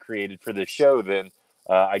Filoni created for the show, then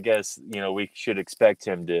I guess we should expect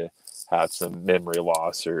him to have some memory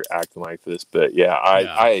loss or acting like this. But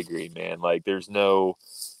I agree, man. Like, there's no,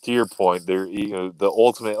 to your point, there, the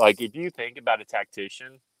ultimate, like, if you think about a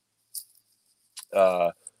tactician,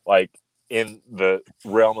 like in the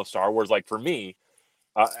realm of Star Wars, like for me,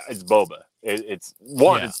 it's Boba. It's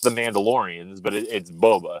the Mandalorians, but it's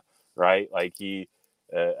Boba, right? Like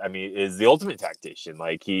is the ultimate tactician.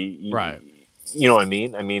 Like right. You know what I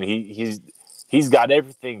mean? I mean, he's got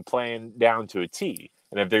everything planned down to a T.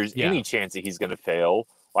 And if there's any chance that he's going to fail,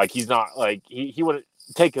 like he's not like he wouldn't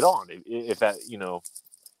take it on if that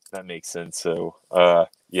that makes sense. So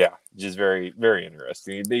just very, very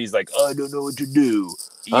interesting. He's like, I don't know what to do.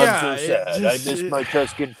 I'm so sad. I miss my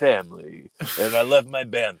Tuscan family, and I left my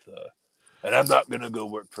bantha, and I'm not gonna go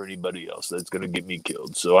work for anybody else that's gonna get me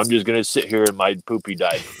killed. So I'm just gonna sit here in my poopy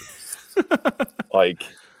diaper, like.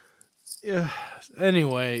 Yeah.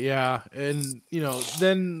 Anyway, and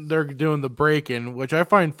then they're doing the break-in, which I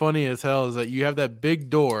find funny as hell. Is that you have that big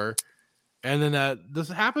door, and then this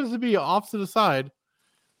happens to be off to the side,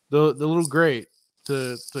 the little grate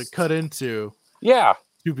to cut into. Yeah,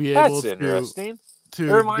 to be able to be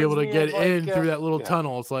able to get in through that little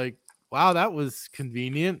tunnel. It's like, wow, that was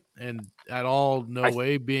convenient and at all no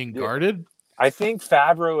way being guarded. I think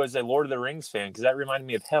Favreau is a Lord of the Rings fan because that reminded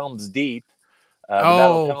me of Helm's Deep.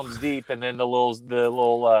 Helm's Deep, and then the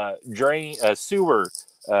little drain sewer,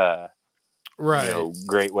 right?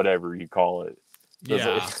 Great, whatever you call it.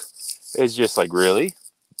 It's just like, really,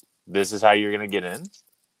 this is how you're gonna get in.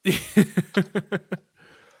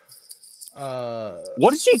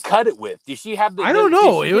 What did she cut it with? Did she have the? I don't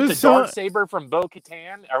know. It was the Darksaber from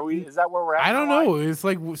Bo-Katan. Is that where we're at? I don't know. It's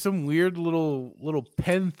like some weird little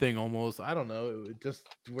pen thing almost. I don't know. It was just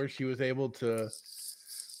where she was able to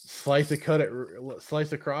slice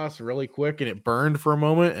across really quick, and it burned for a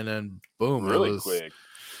moment, and then boom, really quick.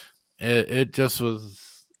 It just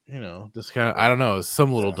was, just kind of, I don't know, it's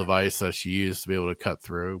some little device that she used to be able to cut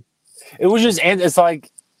through. It was just, and it's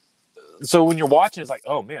like, so when you're watching, it's like,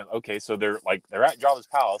 oh man, okay, so they're at Jabba's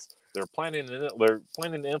palace, they're planning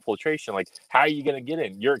the infiltration. Like, how are you gonna get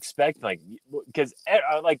in? You're expecting because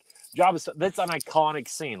Jabba's, that's an iconic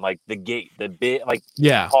scene, like the gate, the bit,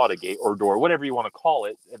 call it a gate or door, whatever you want to call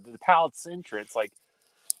it, the palace entrance,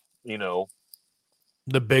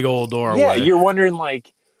 the big old door. Yeah, you're wondering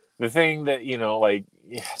the thing that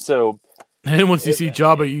so. And then once you see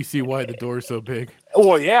Jabba, you see why the door's so big.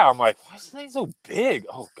 Well, yeah, I'm like, why is the thing so big?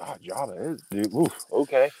 Oh God, Jabba is, dude. Oof,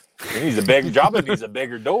 okay, Jabba needs a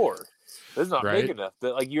bigger door. This is not big enough.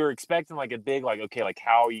 You're expecting a big,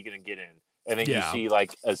 how are you gonna get in? And then you see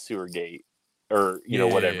a sewer gate or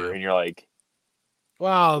whatever, and you're like,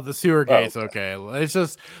 wow, the sewer gate's okay. It's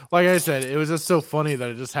just like I said, it was just so funny that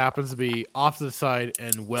it just happens to be off to the side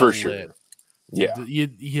and well lit. Sure. Yeah,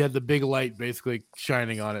 you had the big light basically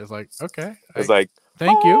shining on it. It's like, okay, it's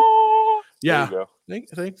thank you. Yeah, you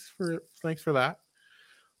thanks for that.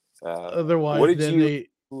 Otherwise, what did you?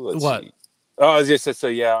 What? See. Oh, I was just so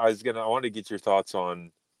I wanted to get your thoughts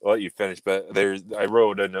on. Well, you finished, but I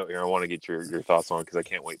wrote a note here. I want to get your thoughts on because I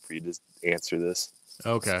can't wait for you to answer this.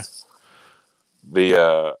 Okay.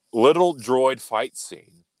 The little droid fight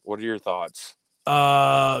scene. What are your thoughts?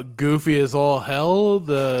 Goofy as all hell.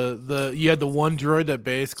 You had the one droid that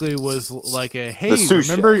basically was like a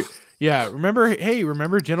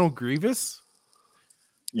remember General Grievous?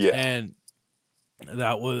 Yeah. And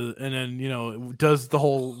then does the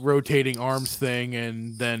whole rotating arms thing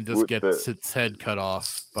and then just gets its head cut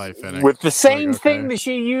off by Fennic. With the same thing that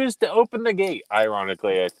she used to open the gate,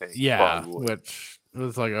 ironically, I think. Yeah, probably. Which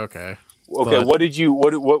was like, okay. Okay, what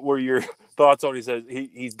were your thoughts on? He says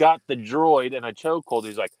he's got the droid in a chokehold.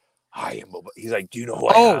 He's like, I am Boba. He's like, do you know who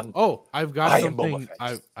I am? Oh, I've got something.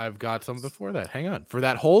 I've got something before that. Hang on. For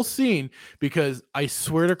that whole scene, because I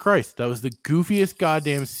swear to Christ, that was the goofiest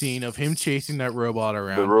goddamn scene of him chasing that robot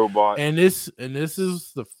around. The robot. And this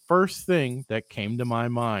is the first thing that came to my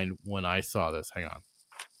mind when I saw this. Hang on.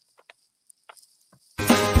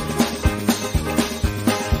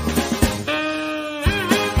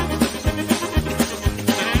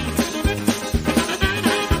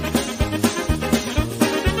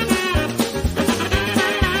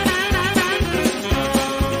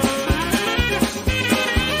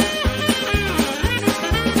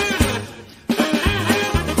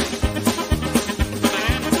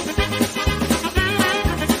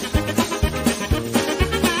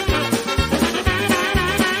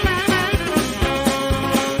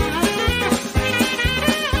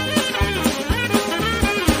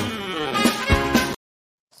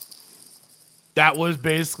 that was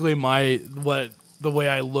basically the way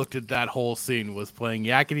I looked at that whole scene was playing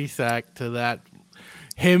yakety sack to that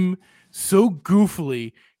him so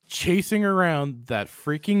goofily chasing around that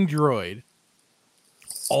freaking droid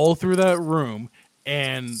all through that room,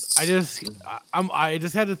 and I just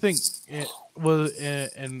had to think it was,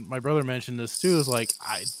 and my brother mentioned this too. Is like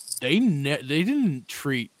they didn't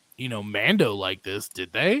treat Mando like this,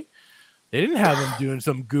 did they? They didn't have him doing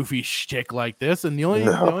some goofy shtick like this, and the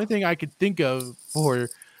only thing I could think of for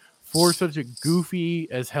such a goofy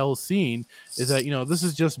as hell scene is that this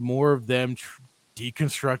is just more of them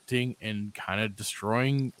deconstructing and kind of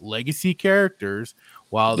destroying legacy characters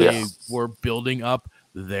while they were building up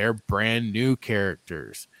their brand new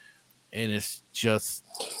characters, and it's a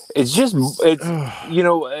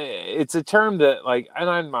term that and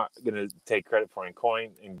I'm not gonna take credit for and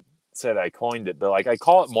said I coined it, but I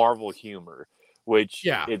call it Marvel humor, which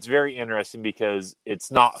it's very interesting because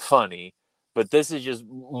it's not funny, but this is just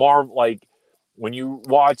Marvel. When you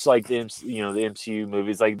watch the MCU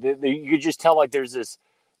movies, you could just tell there's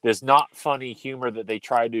this not funny humor that they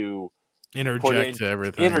try to interject to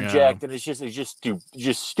everything, and it's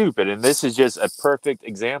just stupid. And this is just a perfect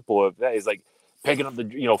example of that. Is picking up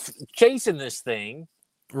chasing this thing,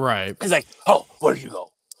 right? He's like, oh, where did you go?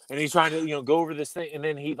 And he's trying to, go over this thing, and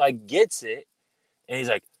then he gets it, and he's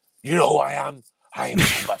like, you know who I am? I am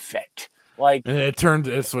Fett. And it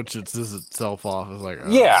switches itself off. It's like,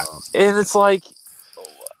 and it's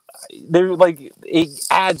it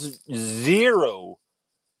adds zero.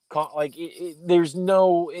 There's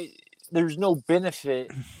no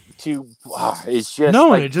benefit to. It's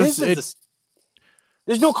just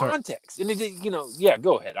there's no context, and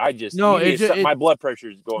go ahead. My blood pressure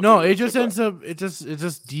is going. No, it just ends up. It just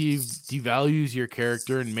devalues your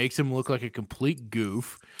character and makes him look like a complete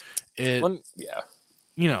goof. It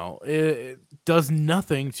does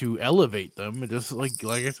nothing to elevate them. It just like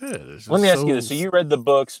I said. Let me ask you this: so you read the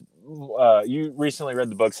books? You recently read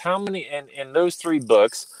the books. How many? And in those 3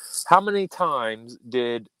 books, how many times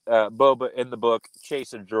did Boba in the book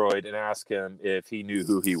chase a droid and ask him if he knew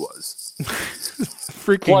who he was?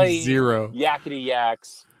 Freaking zero. Yakety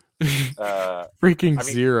yaks.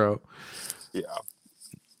 Zero. Yeah.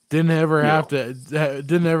 Didn't ever have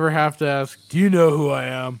to ask, do you know who I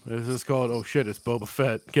am? It's just called, oh shit, it's Boba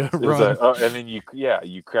Fett. Get it run. And then you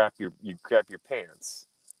crap your pants.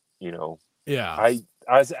 Yeah. I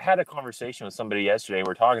had a conversation with somebody yesterday.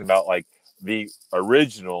 We're talking about the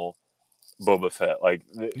original Boba Fett,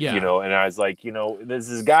 and I was like, this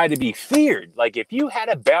is a guy to be feared. If you had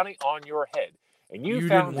a bounty on your head and you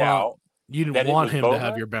found out you didn't want him to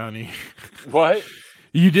have your bounty. What?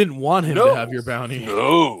 You didn't want him to have your bounty.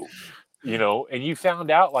 No. And you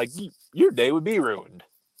found out your day would be ruined.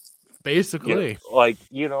 Basically. And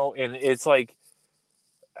it's and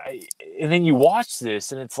then you watch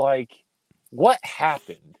this and it's what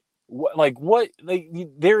happened?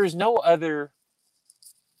 There is no other,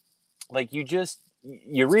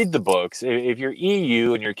 you read the books. If you're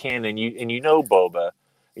EU and you're canon, you know Boba,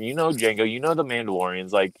 and you know Jango, you know the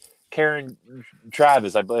Mandalorians, Karen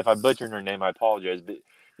Travis, if I'm butchering her name, I apologize, but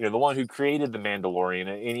the one who created the Mandalorian,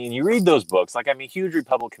 and you read those books. I'm a huge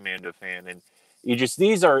Republic Commando fan, and you just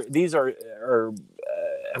these are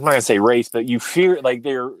I'm not gonna say race, but you fear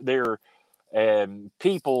they're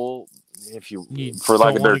people, if you for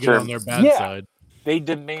lack of a better term, on their bad side. They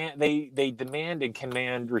demand and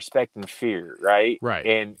command respect and fear, right? Right.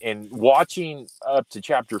 And watching up to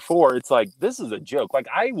chapter 4, it's this is a joke.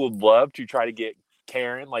 I would love to try to get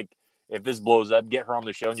Karen, if this blows up, get her on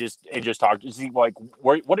the show and just talk to see what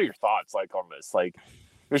are your thoughts on this?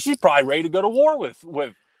 She's probably ready to go to war with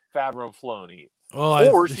Favreau and Filoni. Well,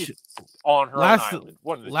 or she's on her own island.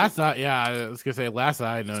 Last night, I was gonna say last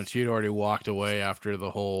night I know she'd already walked away after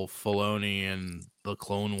the whole Filoni and the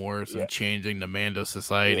Clone Wars and changing the Mando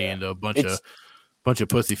Society into a bunch of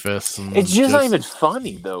pussy fists. And it's just not even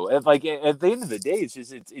funny though. At the end of the day,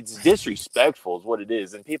 it's disrespectful is what it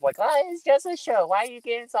is, and people it's just a show. Why are you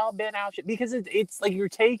getting all bent out? Because it's you're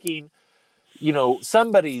taking,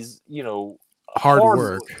 somebody's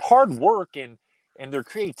hard work and their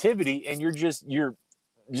creativity, and you're just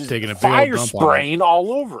taking a fire spraying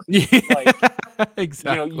all over.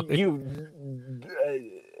 Exactly.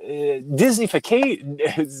 Disneyfication.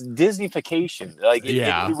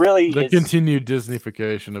 It really the continued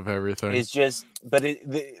Disneyfication of everything. It's just, but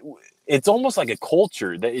it's almost like a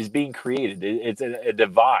culture that is being created. It's a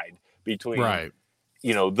divide between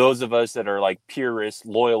those of us that are purists,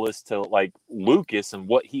 loyalists to Lucas and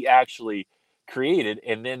what he actually created,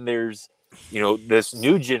 and then there's this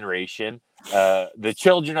new generation, the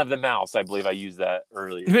children of the mouse. I believe I used that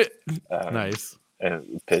earlier. Nice.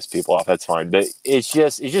 and piss people off. That's fine, but it's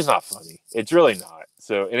just not funny. It's really not.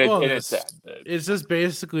 So it's sad. But it's just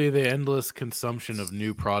basically the endless consumption of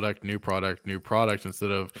new product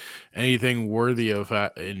instead of anything worthy of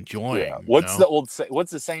enjoying. Yeah. What's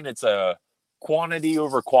the saying? It's a quantity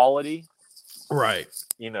over quality. Right.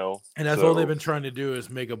 You know, and that's all they've been trying to do is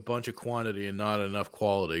make a bunch of quantity and not enough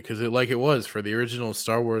quality. Because it was for the original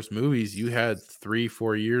Star Wars movies, you had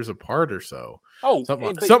 3-4 years apart or so. Oh,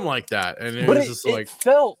 something like that. And it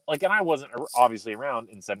felt like, and I wasn't obviously around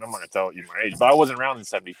in 7. I'm not going to tell you my age, but I wasn't around in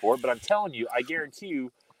 74. But I'm telling you, I guarantee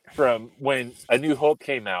you, from when A New Hope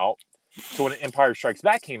came out to when Empire Strikes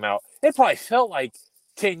Back came out, it probably felt like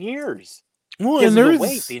 10 years. Well, and there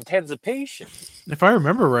is the anticipation. If I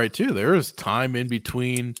remember right, too, there was time in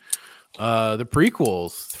between the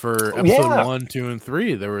prequels for episode 1, 2, and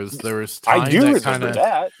 3. There was time. I do remember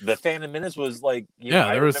that. The Phantom Menace was like,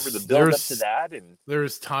 I remember the build up to that, and there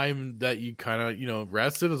was time that you kind of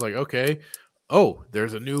rested. It's like, okay,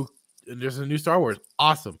 there's a new Star Wars.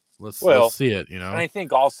 Awesome. Let's see it. And I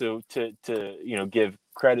think also to give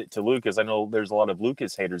credit to Lucas. I know there's a lot of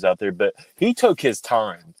Lucas haters out there, but he took his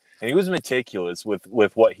time. And he was meticulous with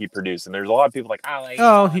what he produced. And there's a lot of people like,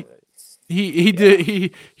 he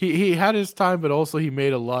did. He had his time, but also he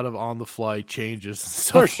made a lot of on the fly changes and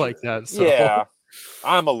stuff like that. So. Yeah,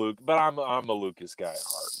 I'm a Lucas guy at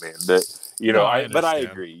heart, man. But I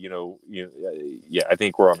agree. I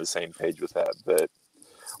think we're on the same page with that. But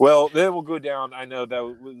then we'll go down. I know that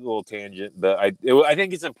was a little tangent, but I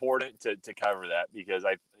think it's important to cover that because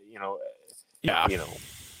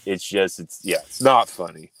it's not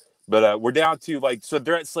funny. But we're down to so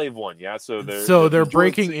they're at Slave 1, yeah. So they're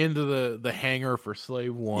breaking into the hangar for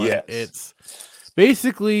Slave 1. Yes. It's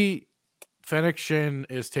basically Fennic Shin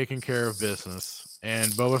is taking care of business, and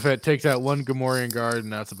Boba Fett takes out one Gamorrean guard,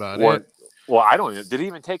 and that's about it. Well, I don't even. Did he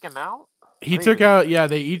even take him out? He took out. Yeah,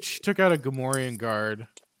 they each took out a Gamorrean guard,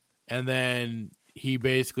 and then he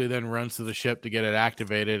basically then runs to the ship to get it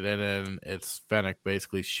activated, and then it's Fennic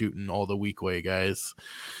basically shooting all the weak way guys.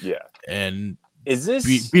 Yeah, and. Is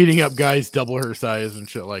this beating up guys double her size and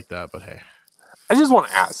shit like that? But hey, I just want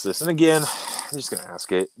to ask this, and again, I'm just going to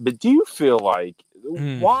ask it. But do you feel like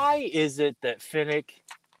why is it that Fennic,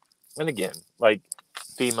 and again,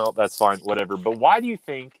 female, that's fine, whatever. But why do you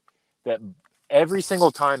think that every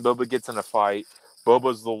single time Boba gets in a fight,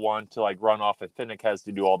 Boba's the one to run off, and Fennic has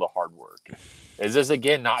to do all the hard work? Is this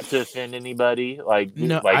again not to offend anybody?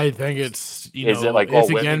 No, I think it's is it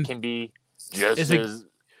women can be just as.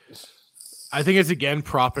 I think it's again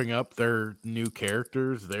propping up their new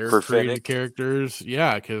characters, their created characters.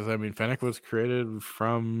 Yeah, because Fennic was created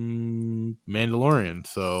from Mandalorian,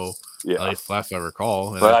 so at least last I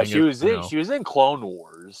recall. But she was in Clone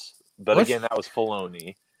Wars, but again, that was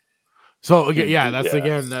Filoni. So again,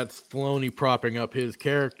 that's Filoni propping up his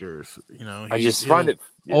characters. I just find it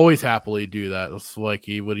always happily do that. It's like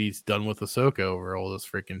what he's done with Ahsoka over all this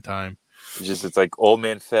freaking time. It's like old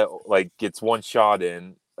man Fett gets one shot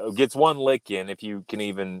in. Gets one lick in if he can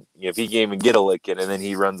even get a lick in, and then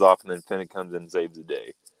he runs off, and then Fennic comes in and saves the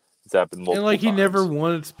day. It's happened multiple times. He never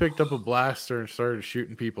once picked up a blaster and started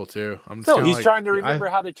shooting people too. He's trying to remember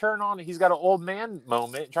how to turn on. He's got an old man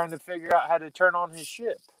moment trying to figure out how to turn on his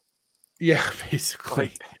ship. Yeah,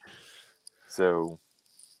 basically.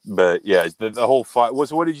 But yeah, the whole fight.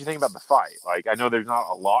 What did you think about the fight? I know there's not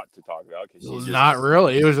a lot to talk about because not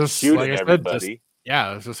really. It was just shooting everybody.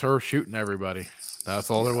 It was just her shooting everybody.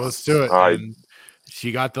 That's all there was to it. And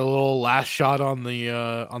she got the little last shot on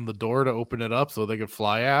the door to open it up so they could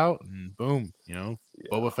fly out, and boom,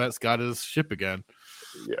 Boba Fett's got his ship again.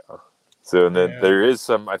 Yeah. So and then there is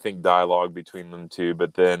some, I think, dialogue between them two,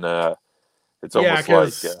 but then it's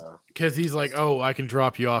almost because he's like, "Oh, I can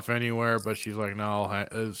drop you off anywhere," but she's like, "No."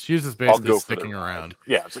 She's just basically sticking around.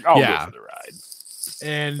 Yeah, it's like I'll go for the ride.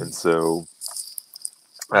 And so.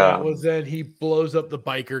 That was then he blows up the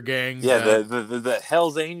biker gang. Yeah, the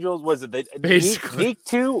Hell's Angels. Was it the Neek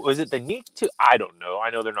 2? Was it the Neek 2? I don't know.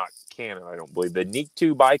 I know they're not canon, I don't believe. The Neek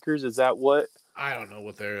 2 bikers, is that what? I don't know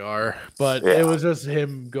what they are. But it was just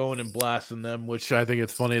him going and blasting them, which I think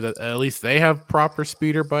it's funny that at least they have proper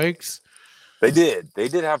speeder bikes. They did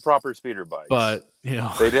have proper speeder bikes. But, they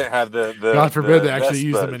didn't have the God forbid they actually Vespas.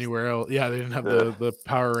 use them anywhere else. Yeah, they didn't have the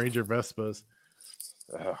Power Ranger Vespas.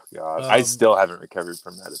 Oh God! I still haven't recovered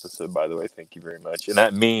from that episode. By the way, thank you very much. And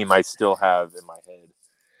that meme I still have in my head.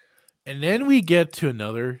 And then we get to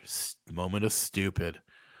another moment of stupid.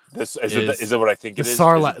 This is it what I think it is? The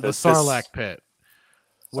Sarlacc pit,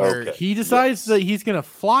 where he decides that he's gonna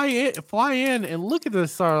fly in and look at the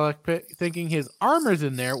Sarlacc pit, thinking his armor's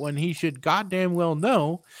in there, when he should goddamn well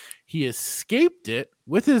know he escaped it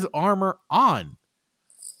with his armor on.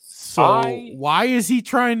 So why is he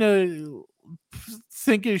trying to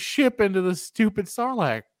sink his ship into the stupid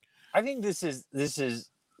Sarlacc? I think this is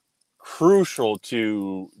crucial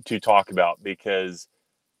to talk about because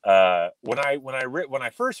when I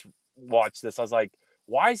first watched this, I was like,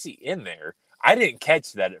 why is he in there? I didn't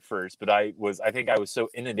catch that at first, but I think I was so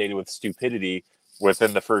inundated with stupidity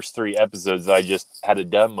within the first 3 episodes that I just had a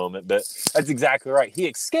dumb moment. But that's exactly right. He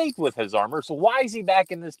escaped with his armor, so why is he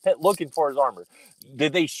back in this pit looking for his armor?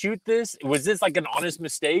 Did they shoot this? Was this like an honest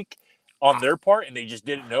mistake on their part, and they just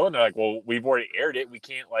didn't know? And they're like, "Well, we've already aired it. We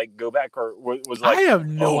can't like go back." Or was like, I have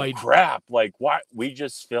no idea. Crap! Like, why we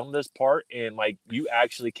just filmed this part, and like you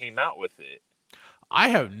actually came out with it. I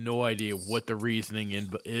have no idea what the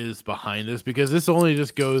reasoning is behind this, because this only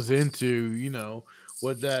just goes into,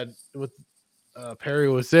 what Perry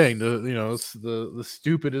was saying. The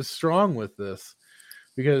stupid is strong with this,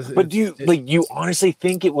 because. But do you honestly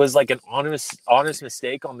think it was like an honest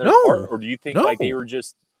mistake on their part, or do you think like they were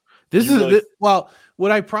just?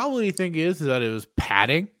 What I probably think is that it was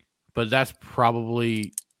padding, but that's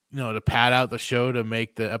probably to pad out the show to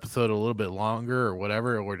make the episode a little bit longer or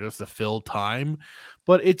whatever, or just to fill time.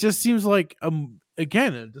 But it just seems like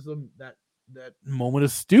again, that moment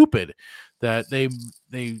is stupid. That they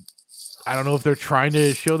I don't know if they're trying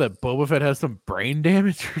to show that Boba Fett has some brain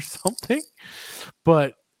damage or something,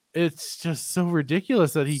 but it's just so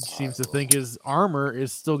ridiculous that he seems to think his armor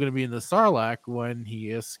is still going to be in the Sarlacc when he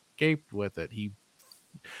escaped with it.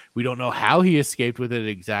 We don't know how he escaped with it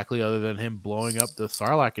exactly, other than him blowing up the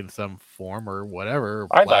Sarlacc in some form or whatever.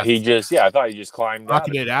 I thought he just climbed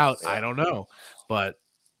out. Yeah. I don't know, but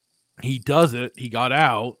he does it. He got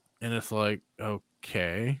out, and it's like,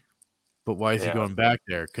 okay, but why is he going back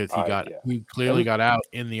there? Because he clearly got out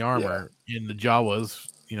in the armor in the Jawas.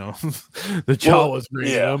 The Jawas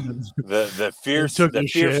bringing him. The fierce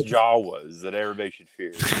Jawas that everybody should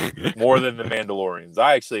fear more than the Mandalorians.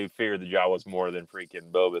 I actually fear the Jawas more than freaking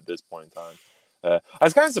Boba at this point in time. I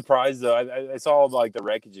was kind of surprised though. I saw like the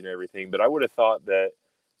wreckage and everything, but I would have thought that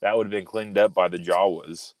would have been cleaned up by the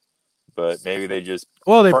Jawas. But maybe they just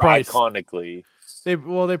probably iconically. They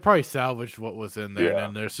probably salvaged what was in there, and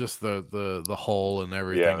then there's just the hole and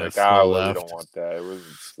everything. Yeah, like I really left. Don't want that. It wasn't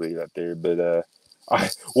just leave that there, but.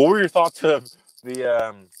 What were your thoughts of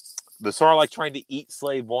the Sarlacc trying to eat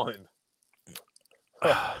Slave One?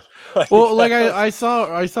 Well, like I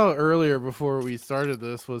saw earlier before we started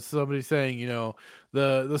this was somebody saying,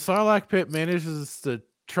 the Sarlacc pit manages to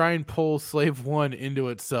try and pull Slave One into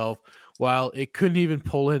itself while it couldn't even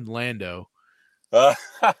pull in Lando.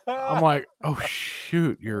 I'm like, oh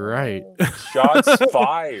shoot, you're right. Shots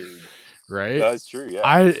fired. Right, that's true.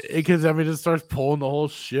 Yeah, because it starts pulling the whole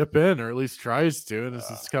ship in, or at least tries to, and it's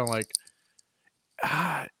just kind of like,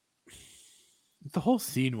 the whole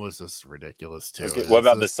scene was just ridiculous too. Okay, what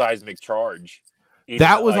about the seismic charge?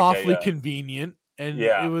 That was awfully convenient, and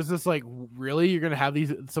it was just like, really, you're gonna have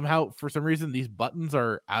these somehow for some reason these buttons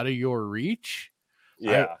are out of your reach.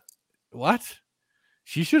 Yeah, what?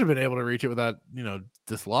 She should have been able to reach it without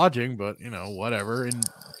dislodging, but whatever. And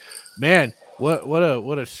man.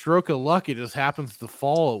 What a stroke of luck! It just happens to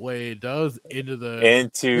fall the way it does into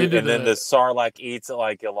then the Sarlacc eats it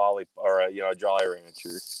like a lollipop or a Jolly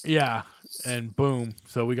Rancher. Yeah, and boom!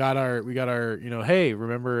 So we got our hey,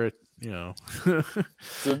 remember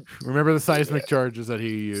remember the seismic charges that he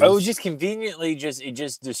used. It was just conveniently it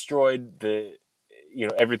just destroyed the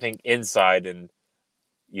everything inside, and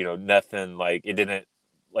nothing, like it didn't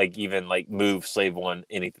like even like move Slave One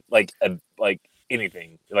anything like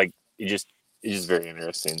anything, like it just. It's just very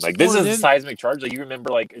interesting. Like this is a seismic charge. Like you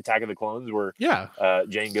remember, like Attack of the Clones, where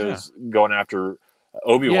Jango's going after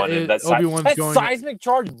Obi-Wan, and that seismic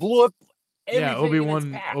charge blew up.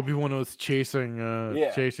 Obi-Wan was chasing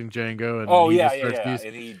Jango,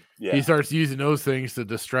 and he starts using those things to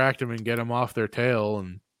distract him and get him off their tail,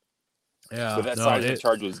 and but that seismic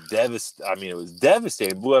charge was devastating. I mean, it was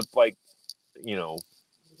devastating. It blew up like I don't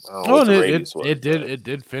know what the radius was. It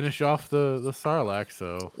did finish off the Sarlacc.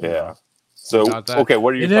 So yeah. So okay,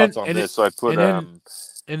 what are your thoughts on this? So I put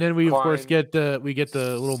and then we of course get the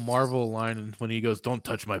little Marvel line when he goes, "Don't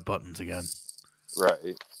touch my buttons again."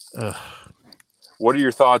 Right. What are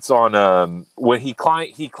your thoughts on when he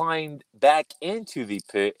climbed back into the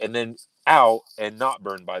pit and then out and not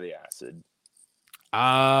burned by the acid?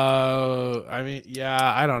 I mean,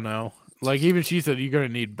 yeah, I don't know. Like even she said, you're gonna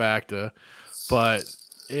need Bacta, but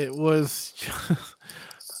it was.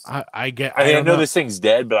 I know this thing's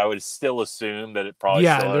dead, but I would still assume that it probably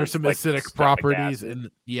there's some acidic properties, and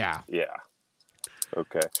yeah.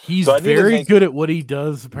 Okay. He's So I need to very make- good at what he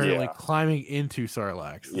does, apparently, Yeah. climbing into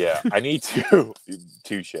Sarlacc. Yeah, I need to.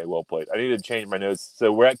 Touche, well played. I need to change my notes.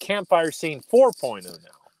 So we're at campfire scene 4.0 now,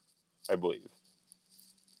 I believe.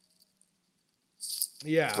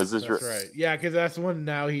 Yeah, Is this that's right. Yeah, because that's when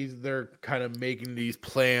now they're kind of making these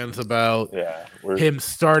plans about we're- him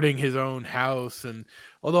starting his own house. And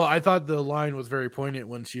although I thought the line was very poignant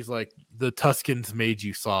when she's like, "The Tuscans made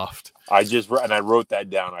you soft." I wrote that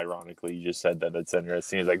down. Ironically, you just said that. That's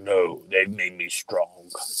interesting. He's like, "No, they made me strong."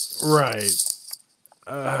 Right.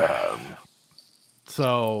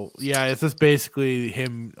 So yeah, it's just basically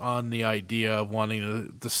him on the idea of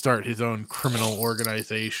wanting to start his own criminal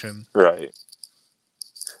organization. Right.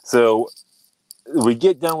 So we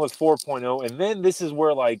get done with 4.0, and then this is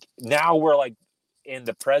where now we're in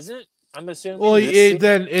the present. I'm assuming. Well, it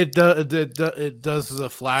does the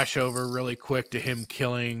flash over really quick to him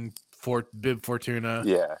killing Bib Fortuna.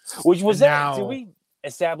 Yeah, which was now, did we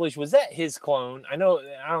establish was that his clone? I don't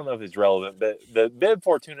know if it's relevant, but the Bib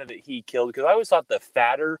Fortuna that he killed, because I always thought the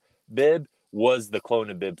fatter Bib was the clone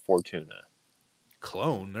of Bib Fortuna.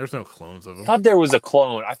 Clone? There's no clones of him. I thought there was a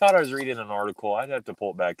clone. I thought I was reading an article. I'd have to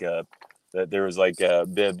pull it back up. That there was a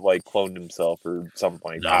Bib cloned himself or something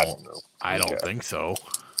like that. I don't know. I don't think so.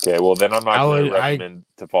 Okay, well then I'm not going to recommend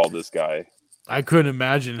to follow this guy. I couldn't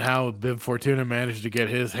imagine how Bib Fortuna managed to get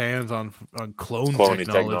his hands on cloning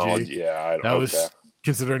technology. Yeah, that was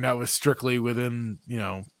considering that was strictly within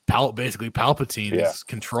basically Palpatine's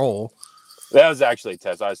control. That was actually a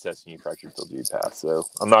test. I was testing you for your field you pass, so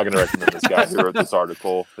I'm not going to recommend this guy who wrote this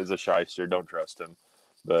article. He's a shyster. Don't trust him.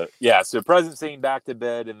 But yeah, so present scene, back to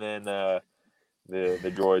bed, and then the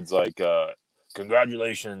droid's like,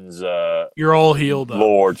 "Congratulations, you're all healed up,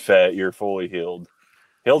 Lord Fett. You're fully healed.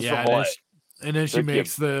 Healed from what?" And then she then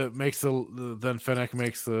Fennic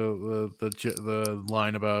makes the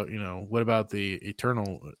line about what about the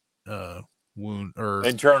eternal wound or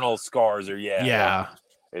internal scars or yeah.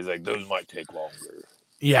 He's like, those might take longer.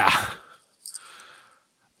 Yeah.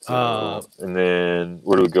 So, and then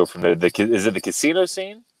where do we go from there? Is it the casino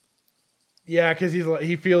scene? Yeah, because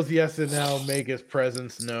he feels he has to now make his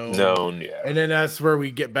presence known. Yeah. And then that's where we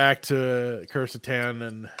get back to Kursatan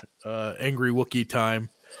and Angry Wookiee time.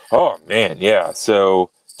 Oh man, yeah.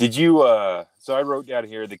 So did you? So I wrote down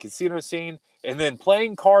here the casino scene, and then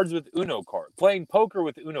playing poker with Uno cards.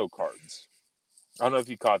 I don't know if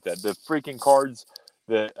you caught that. The freaking cards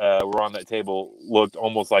that were on that table looked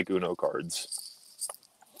almost like Uno cards.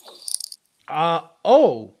 I'm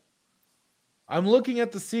looking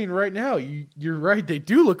at the scene right now. You're right. They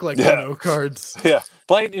do look like Uno cards. Yeah,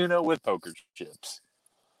 playing Uno with poker chips,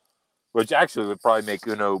 which actually would probably make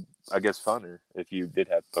Uno, I guess, funner if you did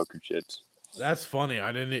have poker chips. That's funny.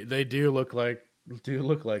 They do look like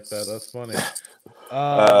that. That's funny.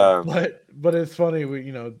 But it's funny.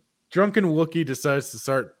 Drunken Wookiee decides to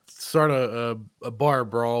start a bar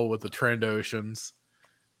brawl with the Trandoshans.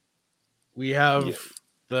 We have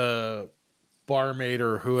the barmaid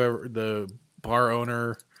or whoever, the bar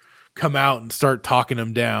owner, come out and start talking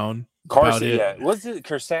him down. Carson, yeah. Was it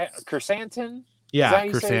Kersantin? Yeah,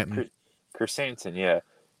 Kersantin. Kersantin, yeah.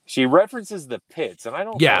 She references the pits, and I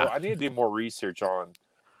don't know. I need to do more research on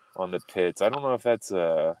the pits. I don't know if that's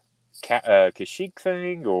a Kashyyyk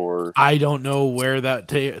thing or... I don't know where that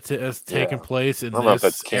has taken place in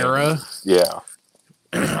this era. Yeah.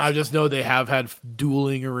 I just know they have had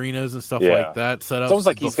dueling arenas and stuff like that set up. It's almost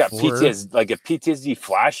like he's got PTSD, like a PTSD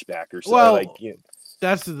flashback or something. Well,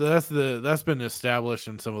 that's been established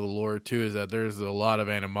in some of the lore too. Is that there's a lot of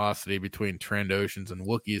animosity between Trandoshans and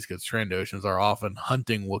Wookiees because Trandoshans are often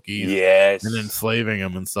hunting Wookiees, and enslaving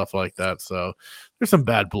them and stuff like that. So there's some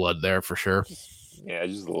bad blood there for sure. Yeah,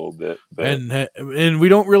 just a little bit. But... And we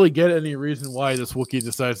don't really get any reason why this Wookiee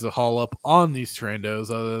decides to haul up on these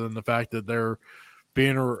Trandos, other than the fact that they're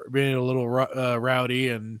being a little rowdy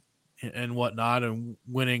and whatnot, and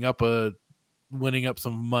winning up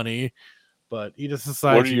some money. But he just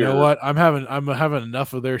decides, know what? I'm having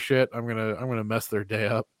enough of their shit. I'm gonna mess their day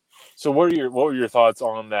up. So what were your thoughts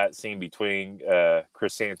on that scene between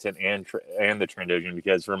Kersantin and the Trandoshan?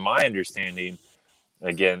 Because from my understanding,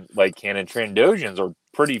 again, like canon, Trandoshans are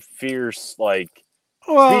pretty fierce,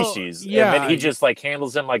 species. Yeah. And then he just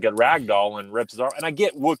handles him like a rag doll and rips his arm. And I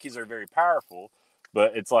get Wookiees are very powerful,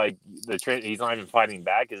 but it's like he's not even fighting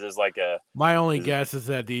back. Is this like a? My only guess is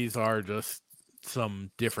that these are just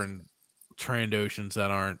some different Trandoshans that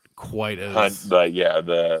aren't quite as. But yeah,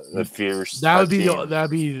 the fierce. That'd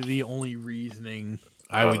be the only reasoning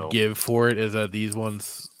I would give for it, is that these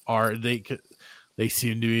ones are they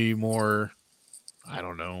seem to be more. I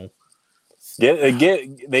don't know. Yeah,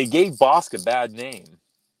 they gave Bosk a bad name.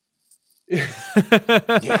 Yeah,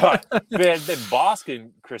 if it had been Bosk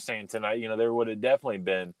and Chrysanthemum, there would have definitely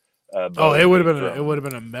been. It would have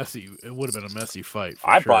been a messy fight.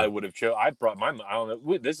 I probably would have chose. I don't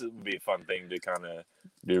know. This would be a fun thing to kind of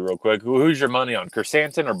do real quick. Who's your money on,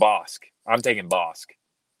 Chrysanthemum or Bosk? I'm taking Bosk.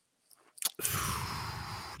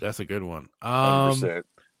 That's a good one. 100%.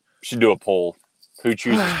 Should do a poll. Who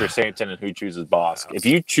chooses Chrysanthemum and who chooses Bosk? If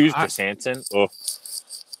you choose Chrysanthemum,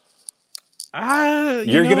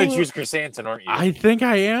 you're going to choose Chrysanthemum, aren't you? I think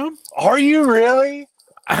I am. Are you really?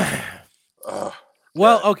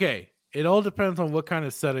 Well, okay. It all depends on what kind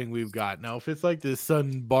of setting we've got. Now, if it's like this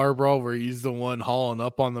sudden bar brawl where he's the one hauling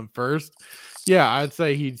up on them first, yeah, I'd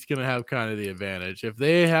say he's going to have kind of the advantage. If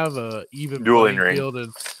they have a even dueling playing field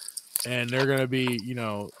and they're going to be,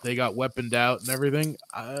 they got weaponed out and everything,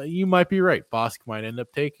 you might be right. Bosk might end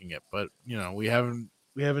up taking it, but we haven't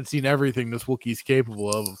seen everything this Wookiee's capable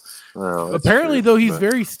of. Oh, apparently, true, though, he's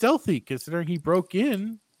very stealthy considering he broke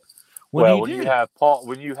in. You have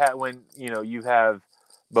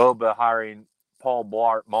Boba hiring Paul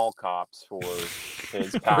Blart Mall cops for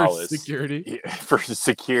his palace security. For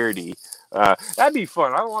security, that'd be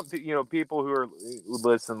fun. I want people who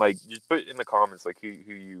listen, like, just put in the comments like who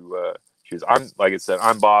you choose. I'm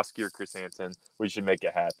Bosk, you're Chrysanthemum. We should make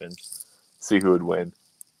it happen. See who would win.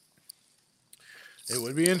 It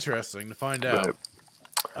would be interesting to find out. Right.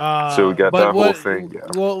 So we got that whole thing. Yeah.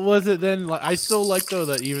 Well, was it then? I still like though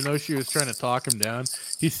that even though she was trying to talk him down,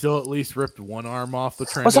 he still at least ripped one arm off the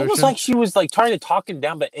Trandoshan. It's almost like she was like trying to talk him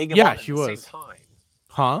down, but egg him on at the same time.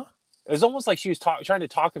 Huh? It was almost like she was trying to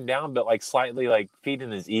talk him down, but like slightly like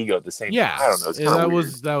feeding his ego at the same time. I don't know. It's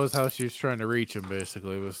weird. That was how she was trying to reach him.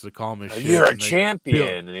 Basically, was to calm his shit. You're a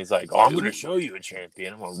champion, and he's like, "Oh, I'm going to show you a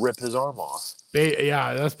champion. I'm going to rip his arm off."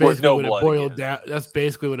 That's basically what it boiled down. That's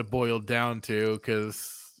basically what it boiled down to.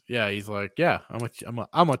 Because he's like,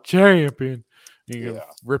 I'm a champion. He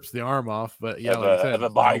rips the arm off, but of a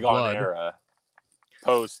bygone era,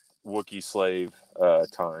 post Wookiee slave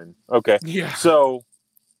time. Okay, so.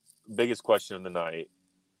 Biggest question of the night.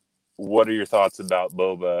 What are your thoughts about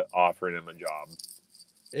Boba offering him a job?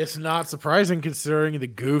 It's not surprising considering the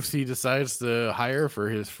goofs he decides to hire for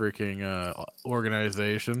his freaking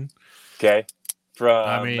organization. Okay.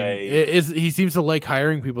 He seems to like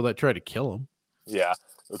hiring people that try to kill him. Yeah.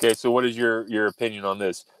 Okay, so what is your opinion on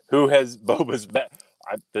this? Who has Boba's best...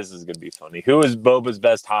 This is going to be funny. Who is Boba's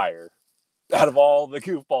best hire? Out of all the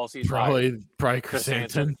goofballs he's probably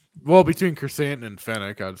Chrysanthemum. Well, between Chrysanthemum and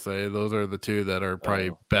Fennic, I'd say those are the two that are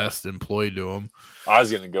probably best employed to him. I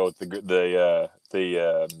was going to go with the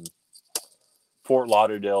Fort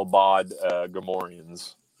Lauderdale bod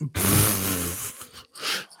Gamorreans.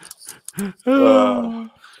 God.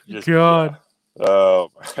 Yeah.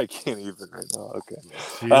 Oh, I can't even right now. Okay.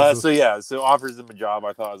 So offers him a job.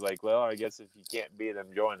 I thought, I was like, well, I guess if you can't beat him,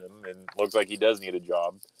 join him. And looks like he does need a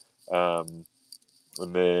job.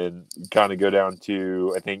 And then kind of go down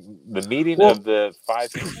to, I think, the meeting of the 5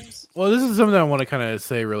 seasons. Well, this is something I want to kind of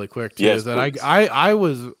say really quick too. Is that I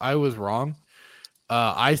was wrong.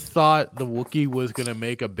 I thought the Wookiee was going to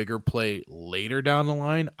make a bigger play later down the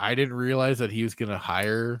line. I didn't realize that he was going to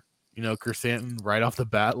hire, Chrysanthemum right off the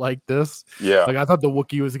bat like this. Yeah. Like I thought the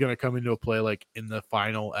Wookiee was going to come into a play like in the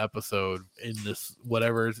final episode in this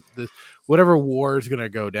whatever war is going to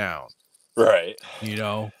go down. Right.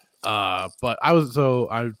 But I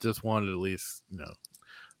just wanted to at least,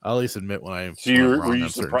 I'll at least admit when I. So were you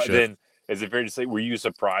surprised? Then is it fair to say, were you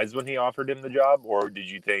surprised when he offered him the job, or did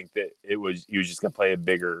you think that he was just going to play a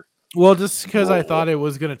bigger? Well, just because I thought it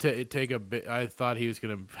was going to take a bit, I thought he was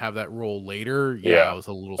going to have that role later. Yeah, I was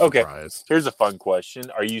a little surprised. Here's a fun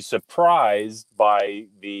question: are you surprised by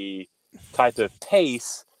the type of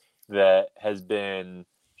pace that has been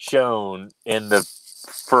shown in the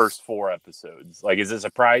first 4 episodes? Like, is it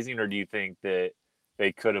surprising, or do you think that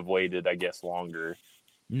they could have waited, I guess, longer?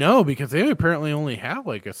 No, because they apparently only have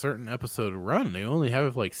like a certain episode run. They only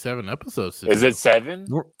have like 7 episodes to Is it 7?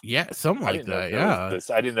 Yeah, something like that. Yeah,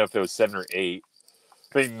 I didn't know if it was 7 or 8.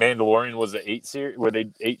 I think Mandalorian was an 8 series. Were they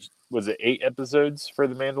 8? Was it 8 episodes for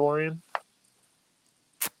the Mandalorian?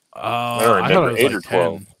 I don't remember. 8 or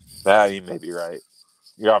 12. You may be right.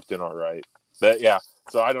 You're often all right. But yeah.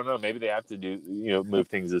 So I don't know. Maybe they have to do, move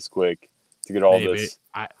things this quick to get all this.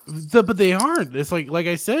 But they aren't. It's like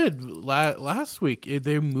I said last week,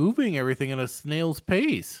 they're moving everything at a snail's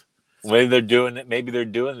pace. Maybe they're doing it. Maybe they're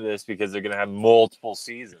doing this because they're going to have multiple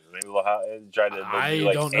seasons. Maybe they'll try to do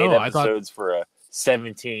like don't 8 know. episodes for a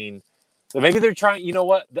 17. So maybe they're trying. You know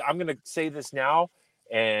what? I'm going to say this now,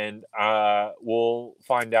 and we'll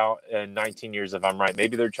find out in 19 years if I'm right.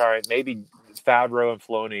 Maybe they're trying. Maybe Favreau and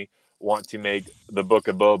Filoni want to make the Book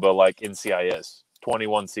of Boba like NCIS,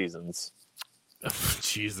 21 seasons.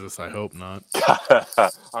 Jesus, I hope not.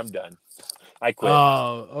 I'm done. I quit.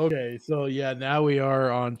 Oh, okay. So yeah, now we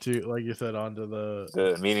are on to, like you said, onto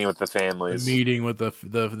the meeting with the families. The meeting with the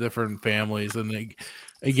different families, and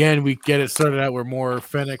again, we get it started out where more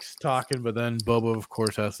Fennic's talking, but then Boba, of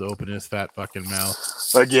course, has to open his fat fucking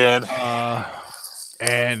mouth again.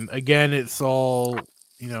 And again, it's all,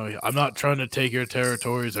 I'm not trying to take your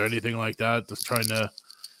territories or anything like that. Just trying to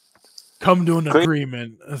come to an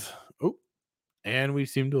agreement. Oh, and we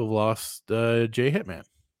seem to have lost Jay Hitman.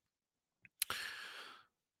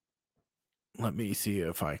 Let me see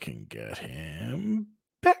if I can get him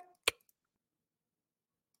back.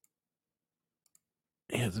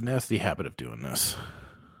 He has a nasty habit of doing this.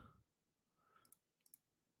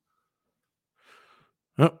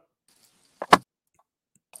 Oh.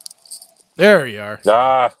 There you are.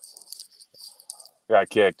 Got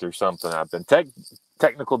kicked or something happened.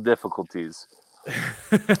 Technical difficulties.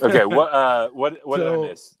 Okay, what did I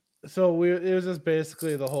miss? So it was just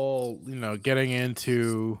basically the whole, getting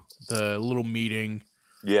into the little meeting.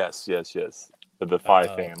 Yes. The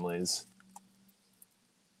 5 families.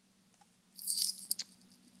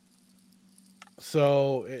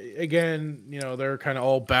 So again, they're kind of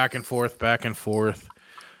all back and forth,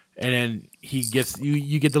 and then he gets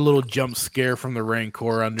you get the little jump scare from the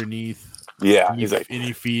Rancor underneath. Yeah, and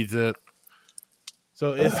he feeds it.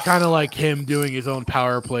 So it's kind of like him doing his own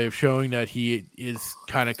power play of showing that he is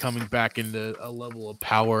kind of coming back into a level of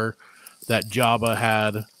power that Jabba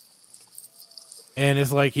had. And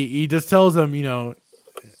it's like he just tells them,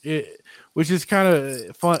 which is kind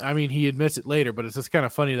of fun. I mean, he admits it later, but it's just kind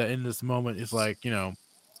of funny that in this moment, it's like, you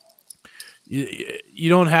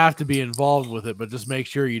don't have to be involved with it, but just make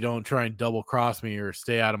sure you don't try and double cross me or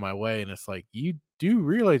stay out of my way. And it's like, you do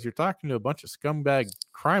realize you're talking to a bunch of scumbag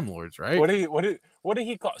crime lords, right? What did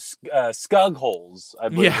he call scug holes? I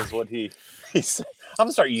believe is what he said. I'm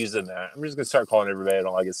gonna start using that. I'm just gonna start calling everybody I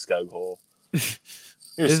don't like a scug hole.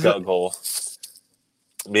 You're a scug hole.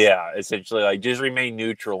 Yeah, essentially, like, just remain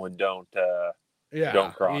neutral and don't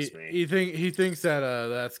cross me. He thinks that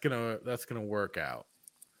that's gonna work out.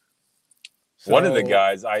 So, one of the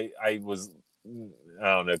guys I don't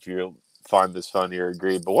know if you find this funny or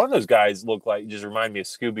agree, but one of those guys looked like, just remind me of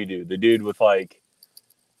Scooby-Doo, the dude with like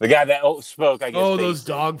the guy that spoke. I guess. Oh, those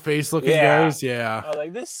dog face looking guys. Yeah. I was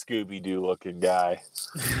like, this Scooby-Doo looking guy.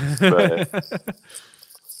 But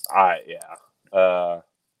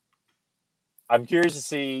I'm curious to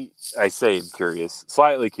see. I say I'm curious,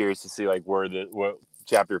 slightly curious to see like what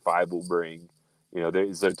Chapter 5 will bring.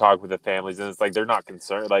 They're talking with the families, and it's like they're not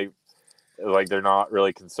concerned. Like they're not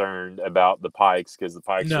really concerned about the Pikes because the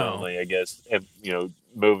Pikes are only, I guess,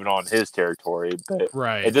 moving on his territory. But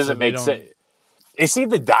it doesn't make sense. Is he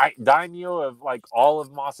the daimyo of like all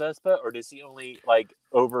of Mos Espa, or does he only like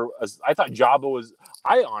over? I thought Jabba was.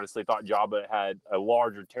 I honestly thought Jabba had a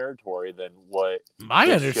larger territory than what my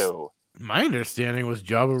understanding was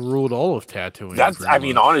Jabba ruled all of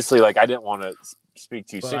Tatooine. Honestly, like, I didn't want to speak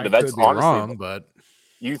too soon, but that's honestly wrong. But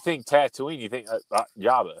you think Tatooine, you think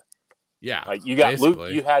Jabba. Yeah, like you got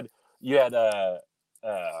Luke, you had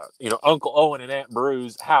Uncle Owen and Aunt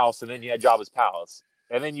Beru's house, and then you had Jabba's palace,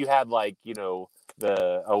 and then you had like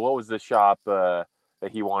what was the shop that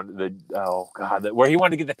he wanted where he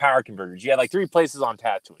wanted to get the power converters. You had like 3 places on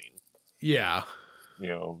Tatooine. Yeah,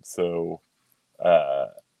 so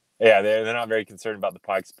they're not very concerned about the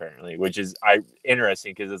Pikes apparently, which is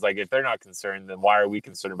interesting because it's like if they're not concerned, then why are we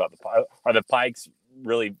concerned about the Pikes? Are the Pikes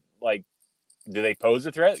really like? Do they pose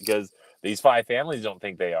a threat? Because these 5 families don't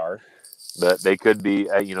think they are, but they could be,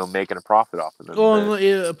 making a profit off of them.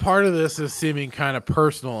 Well, part of this is seeming kind of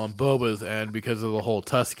personal on Boba's end because of the whole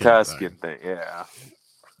Tusken thing. Yeah.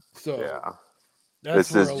 So yeah,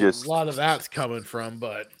 that's where a lot of that's coming from.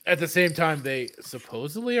 But at the same time, they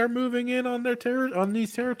supposedly are moving in on on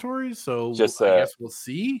these territories. So I guess we'll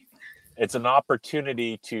see. It's an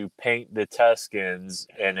opportunity to paint the Tuskens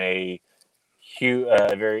in a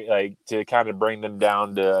very like to kind of bring them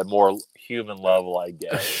down to a more human level, I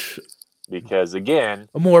guess. Because again,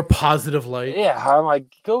 a more positive light. Yeah, I'm like,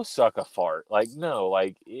 go suck a fart. Like, no,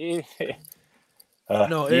 like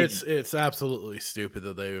no, it's absolutely stupid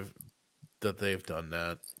that they've done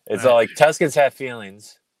that. It's all like Tuskens have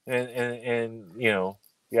feelings, and they're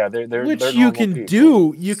which they're you can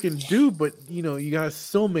people. do, but you gotta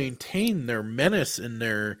still maintain their menace and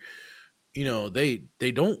their. They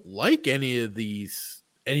don't like any of the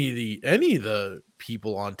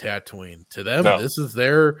people on Tatooine. To them, this is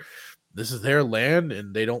their land,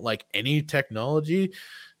 and they don't like any technology.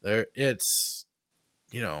 It's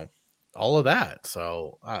all of that.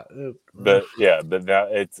 So, but now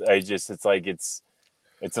it's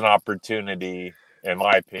an opportunity, in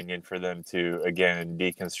my opinion, for them to again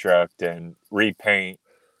deconstruct and repaint.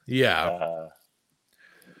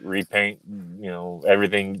 Repaint,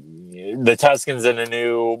 everything, the Tuscans in a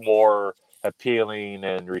new, more appealing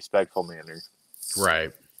and respectful manner.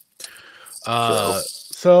 Right.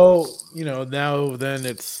 So now then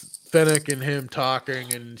it's Fennic and him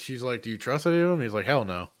talking, and she's like, "Do you trust him?" And he's like, "Hell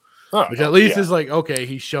no." Which at least is like, okay,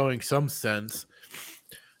 he's showing some sense,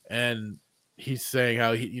 and he's saying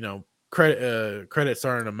how credits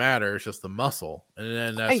aren't a matter; it's just the muscle, and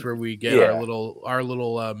then that's where we get our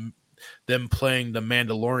little them playing the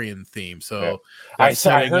Mandalorian theme. So that's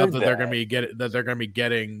setting up that they're gonna be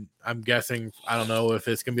getting. I'm guessing, I don't know if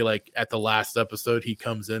it's gonna be like at the last episode he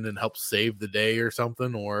comes in and helps save the day or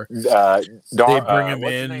something, or they bring him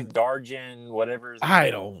in. His name? Darjan, whatever. I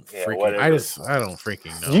don't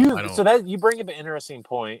freaking know. So that you bring up an interesting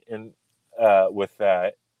point, and with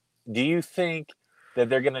that, do you think that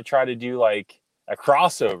they're gonna try to do like a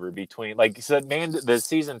crossover between, like you said, the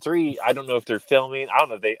season 3? I don't know if they're filming. I don't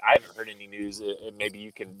know. I haven't heard any news. Maybe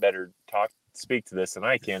you can better speak to this than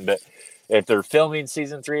I can. But if they're filming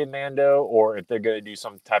season 3 of Mando, or if they're going to do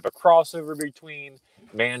some type of crossover between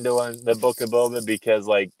Mando and the Book of Boba, because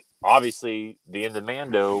like obviously the end of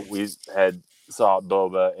Mando we saw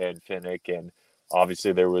Boba and Fennec, and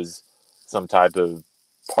obviously there was some type of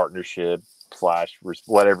partnership /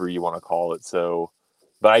 whatever you want to call it. So.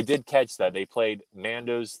 But I did catch that they played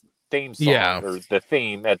Mando's theme song, or the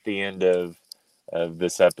theme at the end of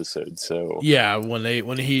this episode. So when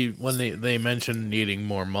they mentioned needing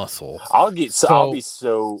more muscle, I'll be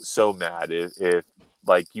so mad if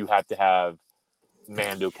like you have to have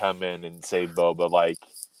Mando come in and save Boba. Like,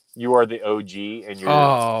 you are the OG, and you're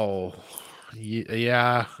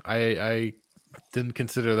I didn't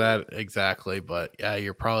consider that exactly, but yeah,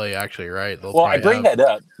 you're probably actually right. I bring that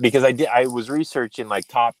up because I was researching like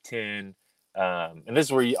top 10, and this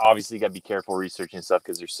is where you obviously got to be careful researching stuff,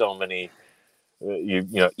 because there's so many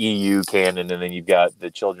EU canon, and then you've got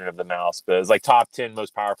the Children of the Mouse, but it's like top 10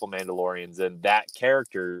 most powerful Mandalorians, and that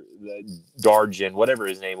character, Darjan, whatever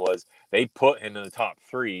his name was, they put him in the top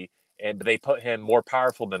 3, but they put him more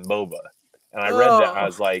powerful than Boba. And I read that, and I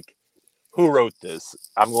was like, who wrote this?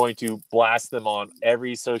 I'm going to blast them on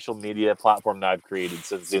every social media platform that I've created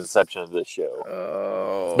since the inception of this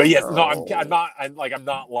show. But yes, I'm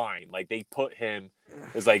not lying. Like, they put him.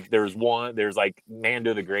 It's like there's like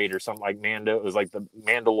Mando the Great or something, like Mando. It was like the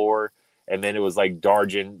Mandalore, and then it was like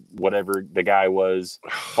Darjan, whatever the guy was,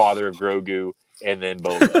 father of Grogu, and then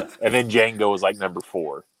Boba, and then Jango was like number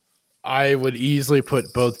 4. I would easily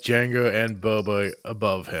put both Jango and Boba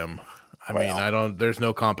above him. I mean, there's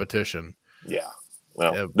no competition. Yeah.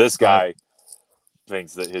 Well, this guy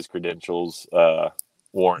thinks that his credentials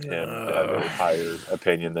warrant him to have a higher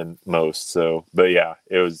opinion than most. So, but yeah,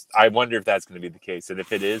 I wonder if that's going to be the case. And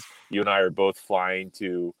if it is, you and I are both flying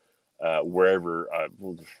to wherever,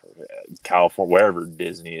 California, wherever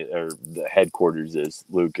Disney or the headquarters is,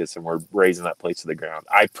 Lucas, and we're raising that place to the ground.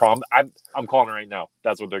 I'm calling it right now.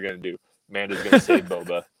 That's what they're going to do. Amanda's going to save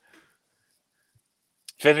Boba.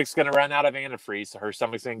 Fennec's going to run out of antifreeze, so her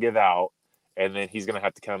stomach's going to give out, and then he's going to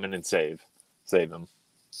have to come in and save him.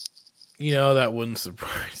 That wouldn't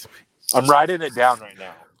surprise me. I'm writing it down right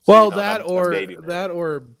now. Well,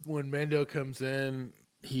 or when Mando comes in,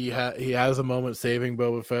 he has a moment saving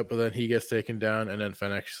Boba Fett, but then he gets taken down, and then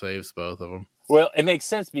Fennec saves both of them. Well, it makes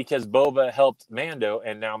sense because Boba helped Mando,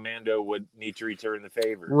 and now Mando would need to return the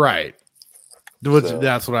favor. Right.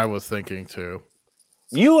 That's what I was thinking too.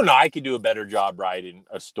 You and I could do a better job writing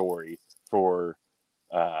a story for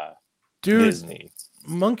Disney.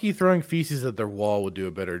 Monkey throwing feces at their wall would do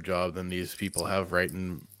a better job than these people have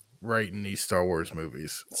writing these Star Wars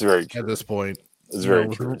movies. It's very true. At this point. It's very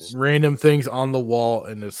true. Random things on the wall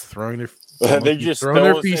and just throwing their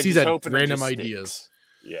feces at random ideas.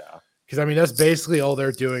 Yeah. Because I mean that's basically all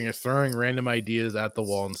they're doing is throwing random ideas at the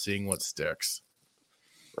wall and seeing what sticks.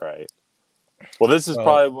 Right. Well, this is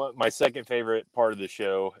probably my second favorite part of the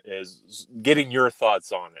show is getting your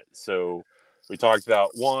thoughts on it. So we talked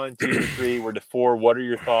about 1, 2, 3. We're to 4. What are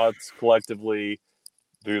your thoughts collectively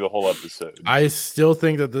through the whole episode? I still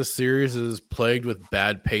think that this series is plagued with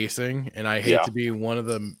bad pacing, and I hate to be one of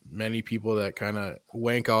the many people that kind of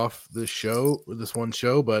wank off this one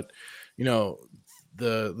show, but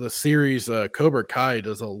the series Cobra Kai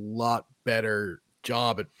does a lot better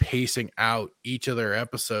job at pacing out each of their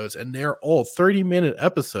episodes, and they're all 30-minute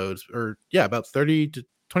episodes, or about 30 to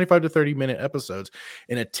 25 to 30-minute episodes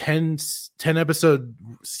in a 10 episode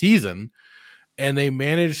season, and they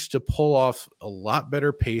managed to pull off a lot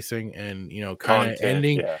better pacing and kind of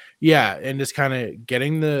ending, and just kind of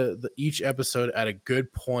getting the each episode at a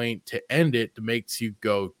good point to end it, that makes you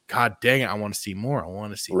go, God dang it, I want to see more. I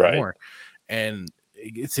want to see more. And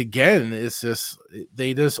it's just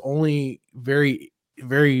they just only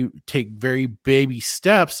take very baby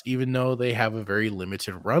steps, even though they have a very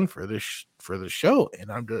limited run for the show.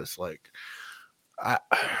 And I'm just like,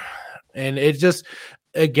 and it just,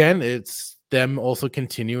 again, it's them also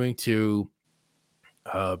continuing to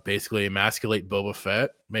basically emasculate Boba Fett,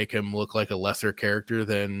 make him look like a lesser character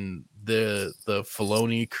than the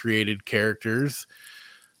Filoni created characters.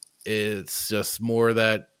 It's just more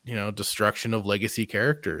that, destruction of legacy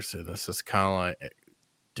characters. And it's just kind of like,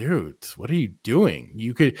 dude, what are you doing?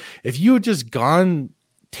 You could, if you had just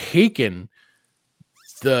taken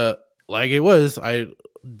the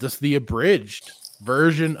abridged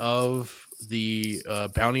version of the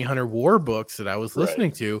Bounty Hunter War books that I was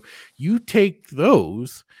listening to, you take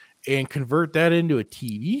those and convert that into a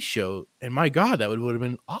TV show, and my God, that would have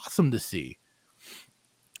been awesome to see.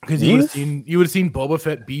 Because you would have seen Boba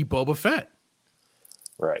Fett be Boba Fett.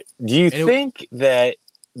 Right. Do you think that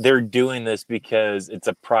they're doing this because it's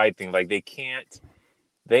a pride thing? Like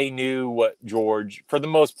they knew what George, for the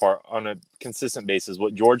most part, on a consistent basis,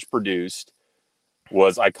 what George produced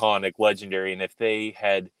was iconic, legendary. And if they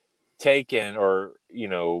had taken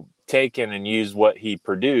and used what he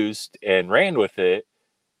produced and ran with it,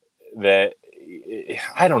 that,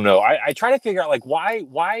 I don't know. I try to figure out, like,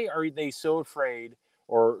 why are they so afraid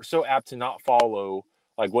or so apt to not follow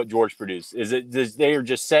like what George produced? Is it they are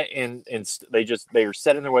just set in they are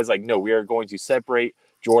set in their ways, like, no, we are going to separate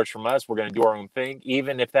George from us. We're going to do our own thing,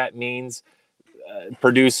 even if that means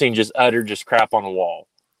producing just crap on the wall.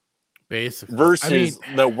 Basically. Versus,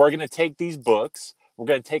 no, we're going to take these books, we're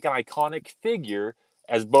going to take an iconic figure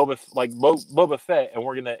as Boba Fett, and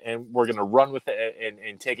we're gonna run with it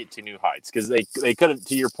and take it to new heights. Because they could have,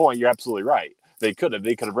 to your point, you're absolutely right. They could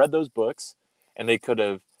have read those books, and they could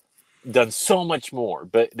have done so much more.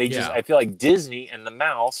 But I feel like Disney and the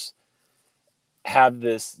mouse have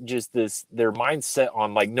their mindset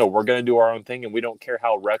on, like, no, we're gonna do our own thing, and we don't care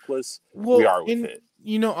how reckless we are with it.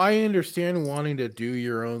 I understand wanting to do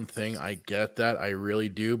your own thing. I get that. I really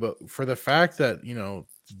do. But for the fact that,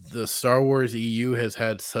 the Star Wars EU has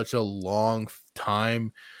had such a long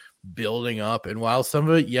time building up, and while some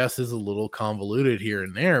of it, yes, is a little convoluted here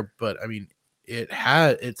and there, but I mean,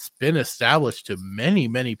 it's been established to many,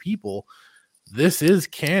 many people. This is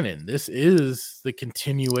canon. This is the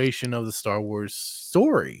continuation of the Star Wars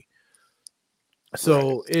story.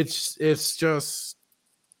 So it's just,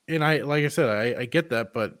 and like I said, I get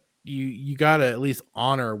that, but you got to at least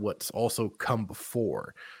honor what's also come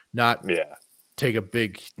before, not take a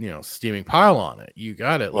big, steaming pile on it. You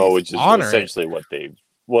got to which is honor essentially what they've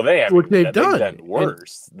done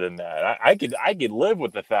worse than that. I could live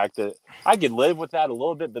with the fact that a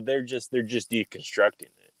little bit, but they're just deconstructing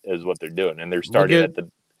it is what they're doing, and they're starting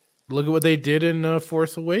look at what they did in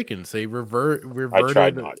Force Awakens. They reverted. I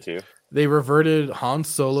tried not to. They reverted Han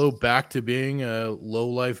Solo back to being a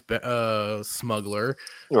low-life smuggler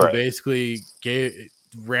who basically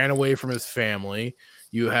ran away from his family.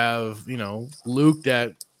 You have, Luke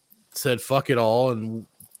that said fuck it all and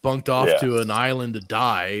bunked off to an island to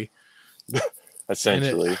die.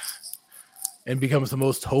 Essentially. And becomes the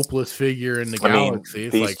most hopeless figure in the galaxy.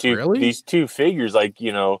 It's really? These two figures, like,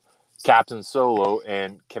 Captain Solo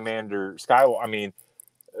and Commander Skywalker,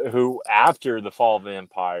 who after the fall of the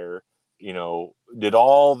Empire, did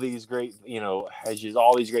all these great, has used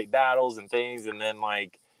all these great battles and things, and then,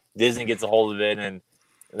 like, Disney gets a hold of it, and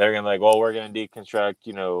they're gonna, like, well, we're gonna deconstruct,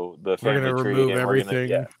 the family tree, remove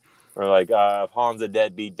everything. We're like, Han's a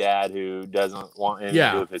deadbeat dad who doesn't want anything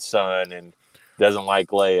to do with his son and doesn't like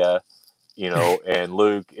Leia, and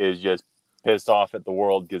Luke is just pissed off at the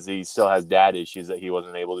world because he still has dad issues that he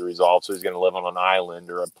wasn't able to resolve, so he's gonna live on an island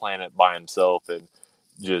or a planet by himself and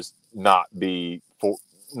just not be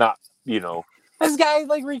this guy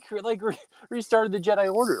restarted the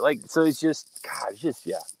Jedi Order, like, so it's just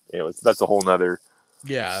anyways, that's a whole nother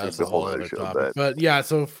that's a whole other topic. But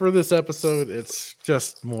so for this episode, it's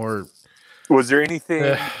just more. Was there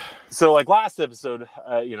anything? So, like last episode,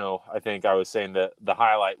 I think I was saying that the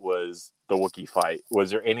highlight was the Wookiee fight. Was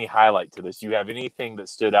there any highlight to this? Do you have anything that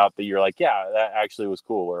stood out that you're like, yeah, that actually was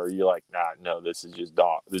cool, or you're like, nah, no, this is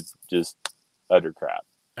just utter crap?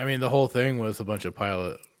 I mean, the whole thing was a bunch of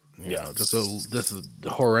pilot. This is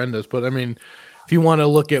horrendous. But I mean, if you want to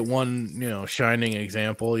look at one, shining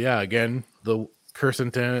example, again, the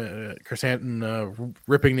Chrysanthemum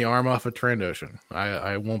ripping the arm off of Trandoshan.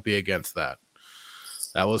 I won't be against that.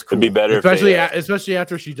 That was cool. It'd be better, especially if they, especially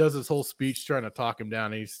after she does especially after she does this whole speech trying to talk him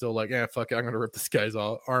down, and he's still like, "Yeah, fuck it, I'm gonna rip this guy's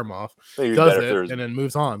arm off." Does it and then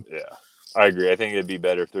moves on. Yeah, I agree. I think it'd be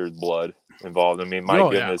better if there's blood involved. I mean, my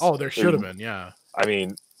goodness. Yeah. Oh, there should have been. Yeah. I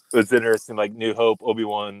mean, it's interesting. Like New Hope,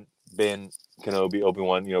 Obi-Wan, Ben Kenobi,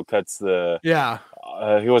 Obi-Wan. Cuts the. Yeah.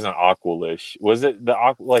 He wasn't Aqualish. Was it the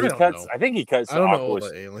Aqua? Like he cuts. Know. I think he cuts. I don't the know all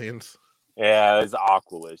the aliens. Yeah, it's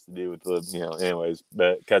Aqualish to do with the anyways,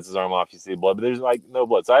 but cuts his arm off. You see blood, but there's like no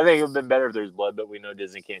blood. So I think it would have been better if there's blood, but we know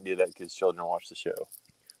Disney can't do that because children watch the show.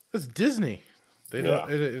 It's Disney. They don't.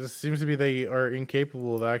 It seems to be they are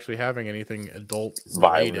incapable of actually having anything adult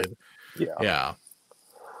related. Yeah.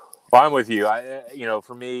 Well, I'm with you.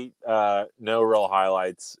 For me, no real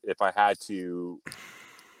highlights. If I had to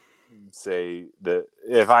say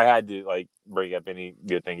if I had to like bring up any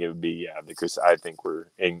good thing, it would be the Chris. I think we're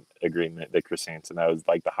in agreement that Chris Hansen, that was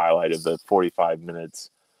like the highlight of the 45 minutes.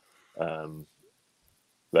 That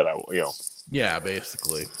Yeah,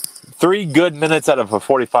 basically 3 good minutes out of a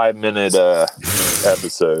 45-minute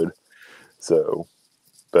episode. So,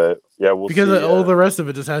 but yeah, we'll because see, all the rest of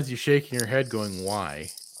it just has you shaking your head, going, "Why?"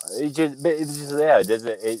 It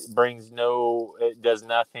does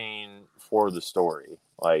nothing for the story.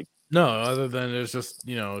 Like no, other than it's just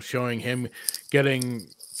showing him getting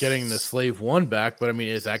the Slave One back. But I mean,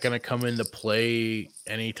 is that going to come into play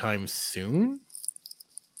anytime soon?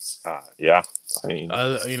 Yeah. I mean,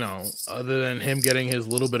 other than him getting his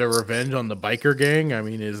little bit of revenge on the biker gang, I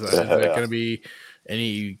mean, is that going to be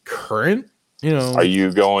any current? Are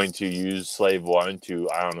you going to use Slave One to,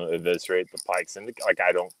 I don't know, eviscerate the Pike Syndicate? Like,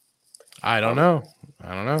 I don't know.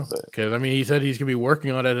 Because I mean, he said he's going to be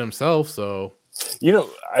working on it himself. So,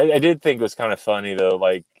 I did think it was kind of funny though.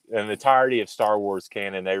 Like, in the entirety of Star Wars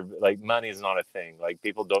canon, they're like, money is not a thing. Like,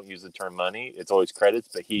 people don't use the term money; it's always credits.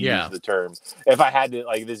 But he used the term. If I had to,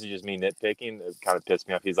 like, this is just me nitpicking. It kind of pissed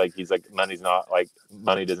me off. He's like, money's not like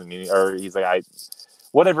money doesn't mean, or he's like,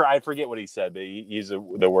 whatever. I forget what he said, but he used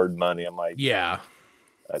the word money. I'm like, yeah,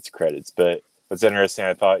 that's credits. But what's interesting,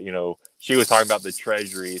 I thought, she was talking about the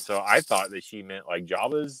treasury, so I thought that she meant like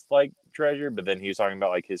Jabba's like treasure, but then he was talking about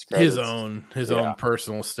like his credits. his own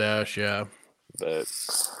personal stash. Yeah. But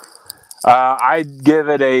I'd give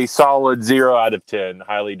it a solid 0 out of 10.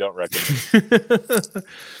 Highly don't recommend.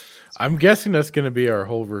 I'm guessing that's going to be our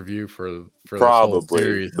whole review for this whole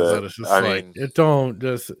series. But it's just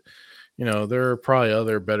there are probably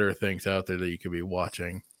other better things out there that you could be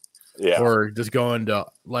watching. Yeah. Or just going to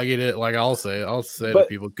I'll say to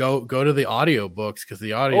people, go to the audiobooks, because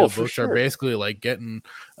the audiobooks are basically like getting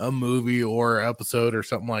a movie or episode or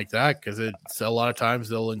something like that, because it's a lot of times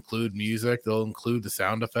they'll include music, they'll include the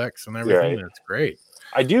sound effects and everything. And it's great.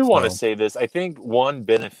 I do want to say this. I think one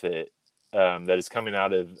benefit that is coming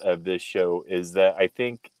out of this show is that I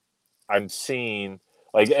think I'm seeing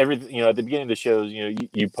like everything, at the beginning of the shows,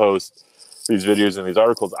 you post these videos and these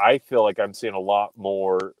articles. I feel like I'm seeing a lot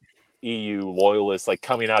more EU loyalists like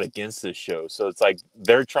coming out against this show. So it's like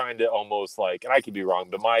they're trying to almost like, and I could be wrong,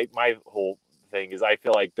 but my whole thing is I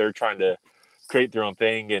feel like they're trying to create their own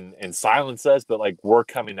thing and silence us, but like we're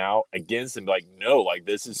coming out against them, like, no, like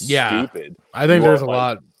this is stupid. I think there's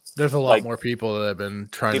a lot more people that have been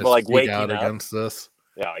trying to speak out against this.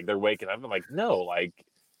 Yeah, like they're waking up. I'm like, no, like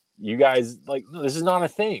you guys, like, no, this is not a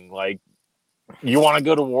thing. Like, you want to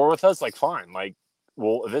go to war with us? Like, fine, like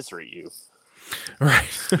we'll eviscerate you. Right.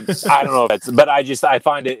 I don't know if that's, but I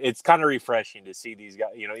find it's kind of refreshing to see these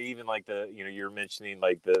guys, even like you're mentioning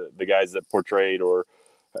like the guys that portrayed or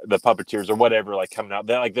the puppeteers or whatever, like coming out,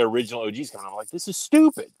 they're like the original OGs coming out. I'm like, this is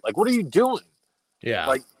stupid. Like, what are you doing? Yeah.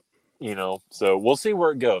 Like, so we'll see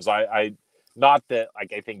where it goes. I not that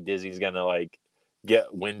like, I think Disney's going to like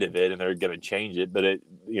get wind of it and they're going to change it, but it,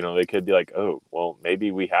 they could be like, oh, well,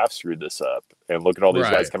 maybe we have screwed this up and look at all these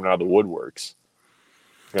guys coming out of the woodworks.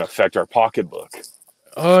 Going to affect our pocketbook.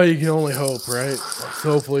 Oh, you can only hope, right?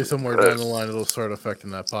 So hopefully somewhere down the line it'll start affecting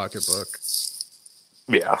that pocketbook.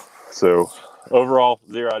 Yeah. So overall,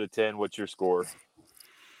 0 out of 10. What's your score?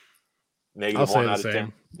 Negative 1 out of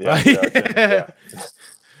 10. Yeah, 0 out of 10.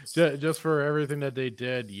 Yeah. Just for everything that they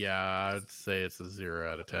did, I'd say it's a 0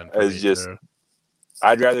 out of 10.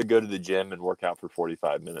 I'd rather go to the gym and work out for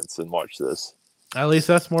 45 minutes than watch this. At least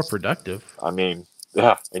that's more productive. I mean,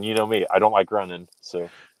 yeah, and you know me, I don't like running, so.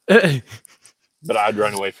 But I'd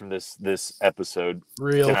run away from this episode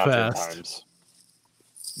real fast. Times.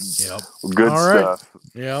 Yep. Good stuff.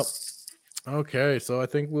 Yep. Okay, so I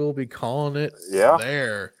think we'll be calling it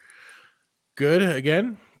there. Good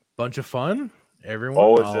again. Bunch of fun. Everyone.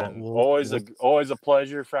 Always a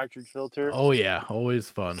pleasure, Fractured Filter. Oh yeah, always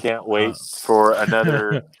fun. Can't wait for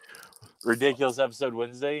another ridiculous episode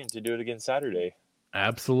Wednesday and to do it again Saturday.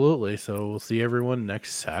 Absolutely. So we'll see everyone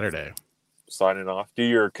next Saturday. Signing off. Do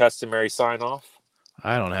your customary sign off.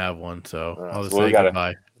 I don't have one, so I'll just well, say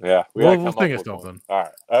goodbye. Yeah, We'll think of something. All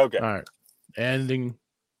right. Okay. All right. Ending.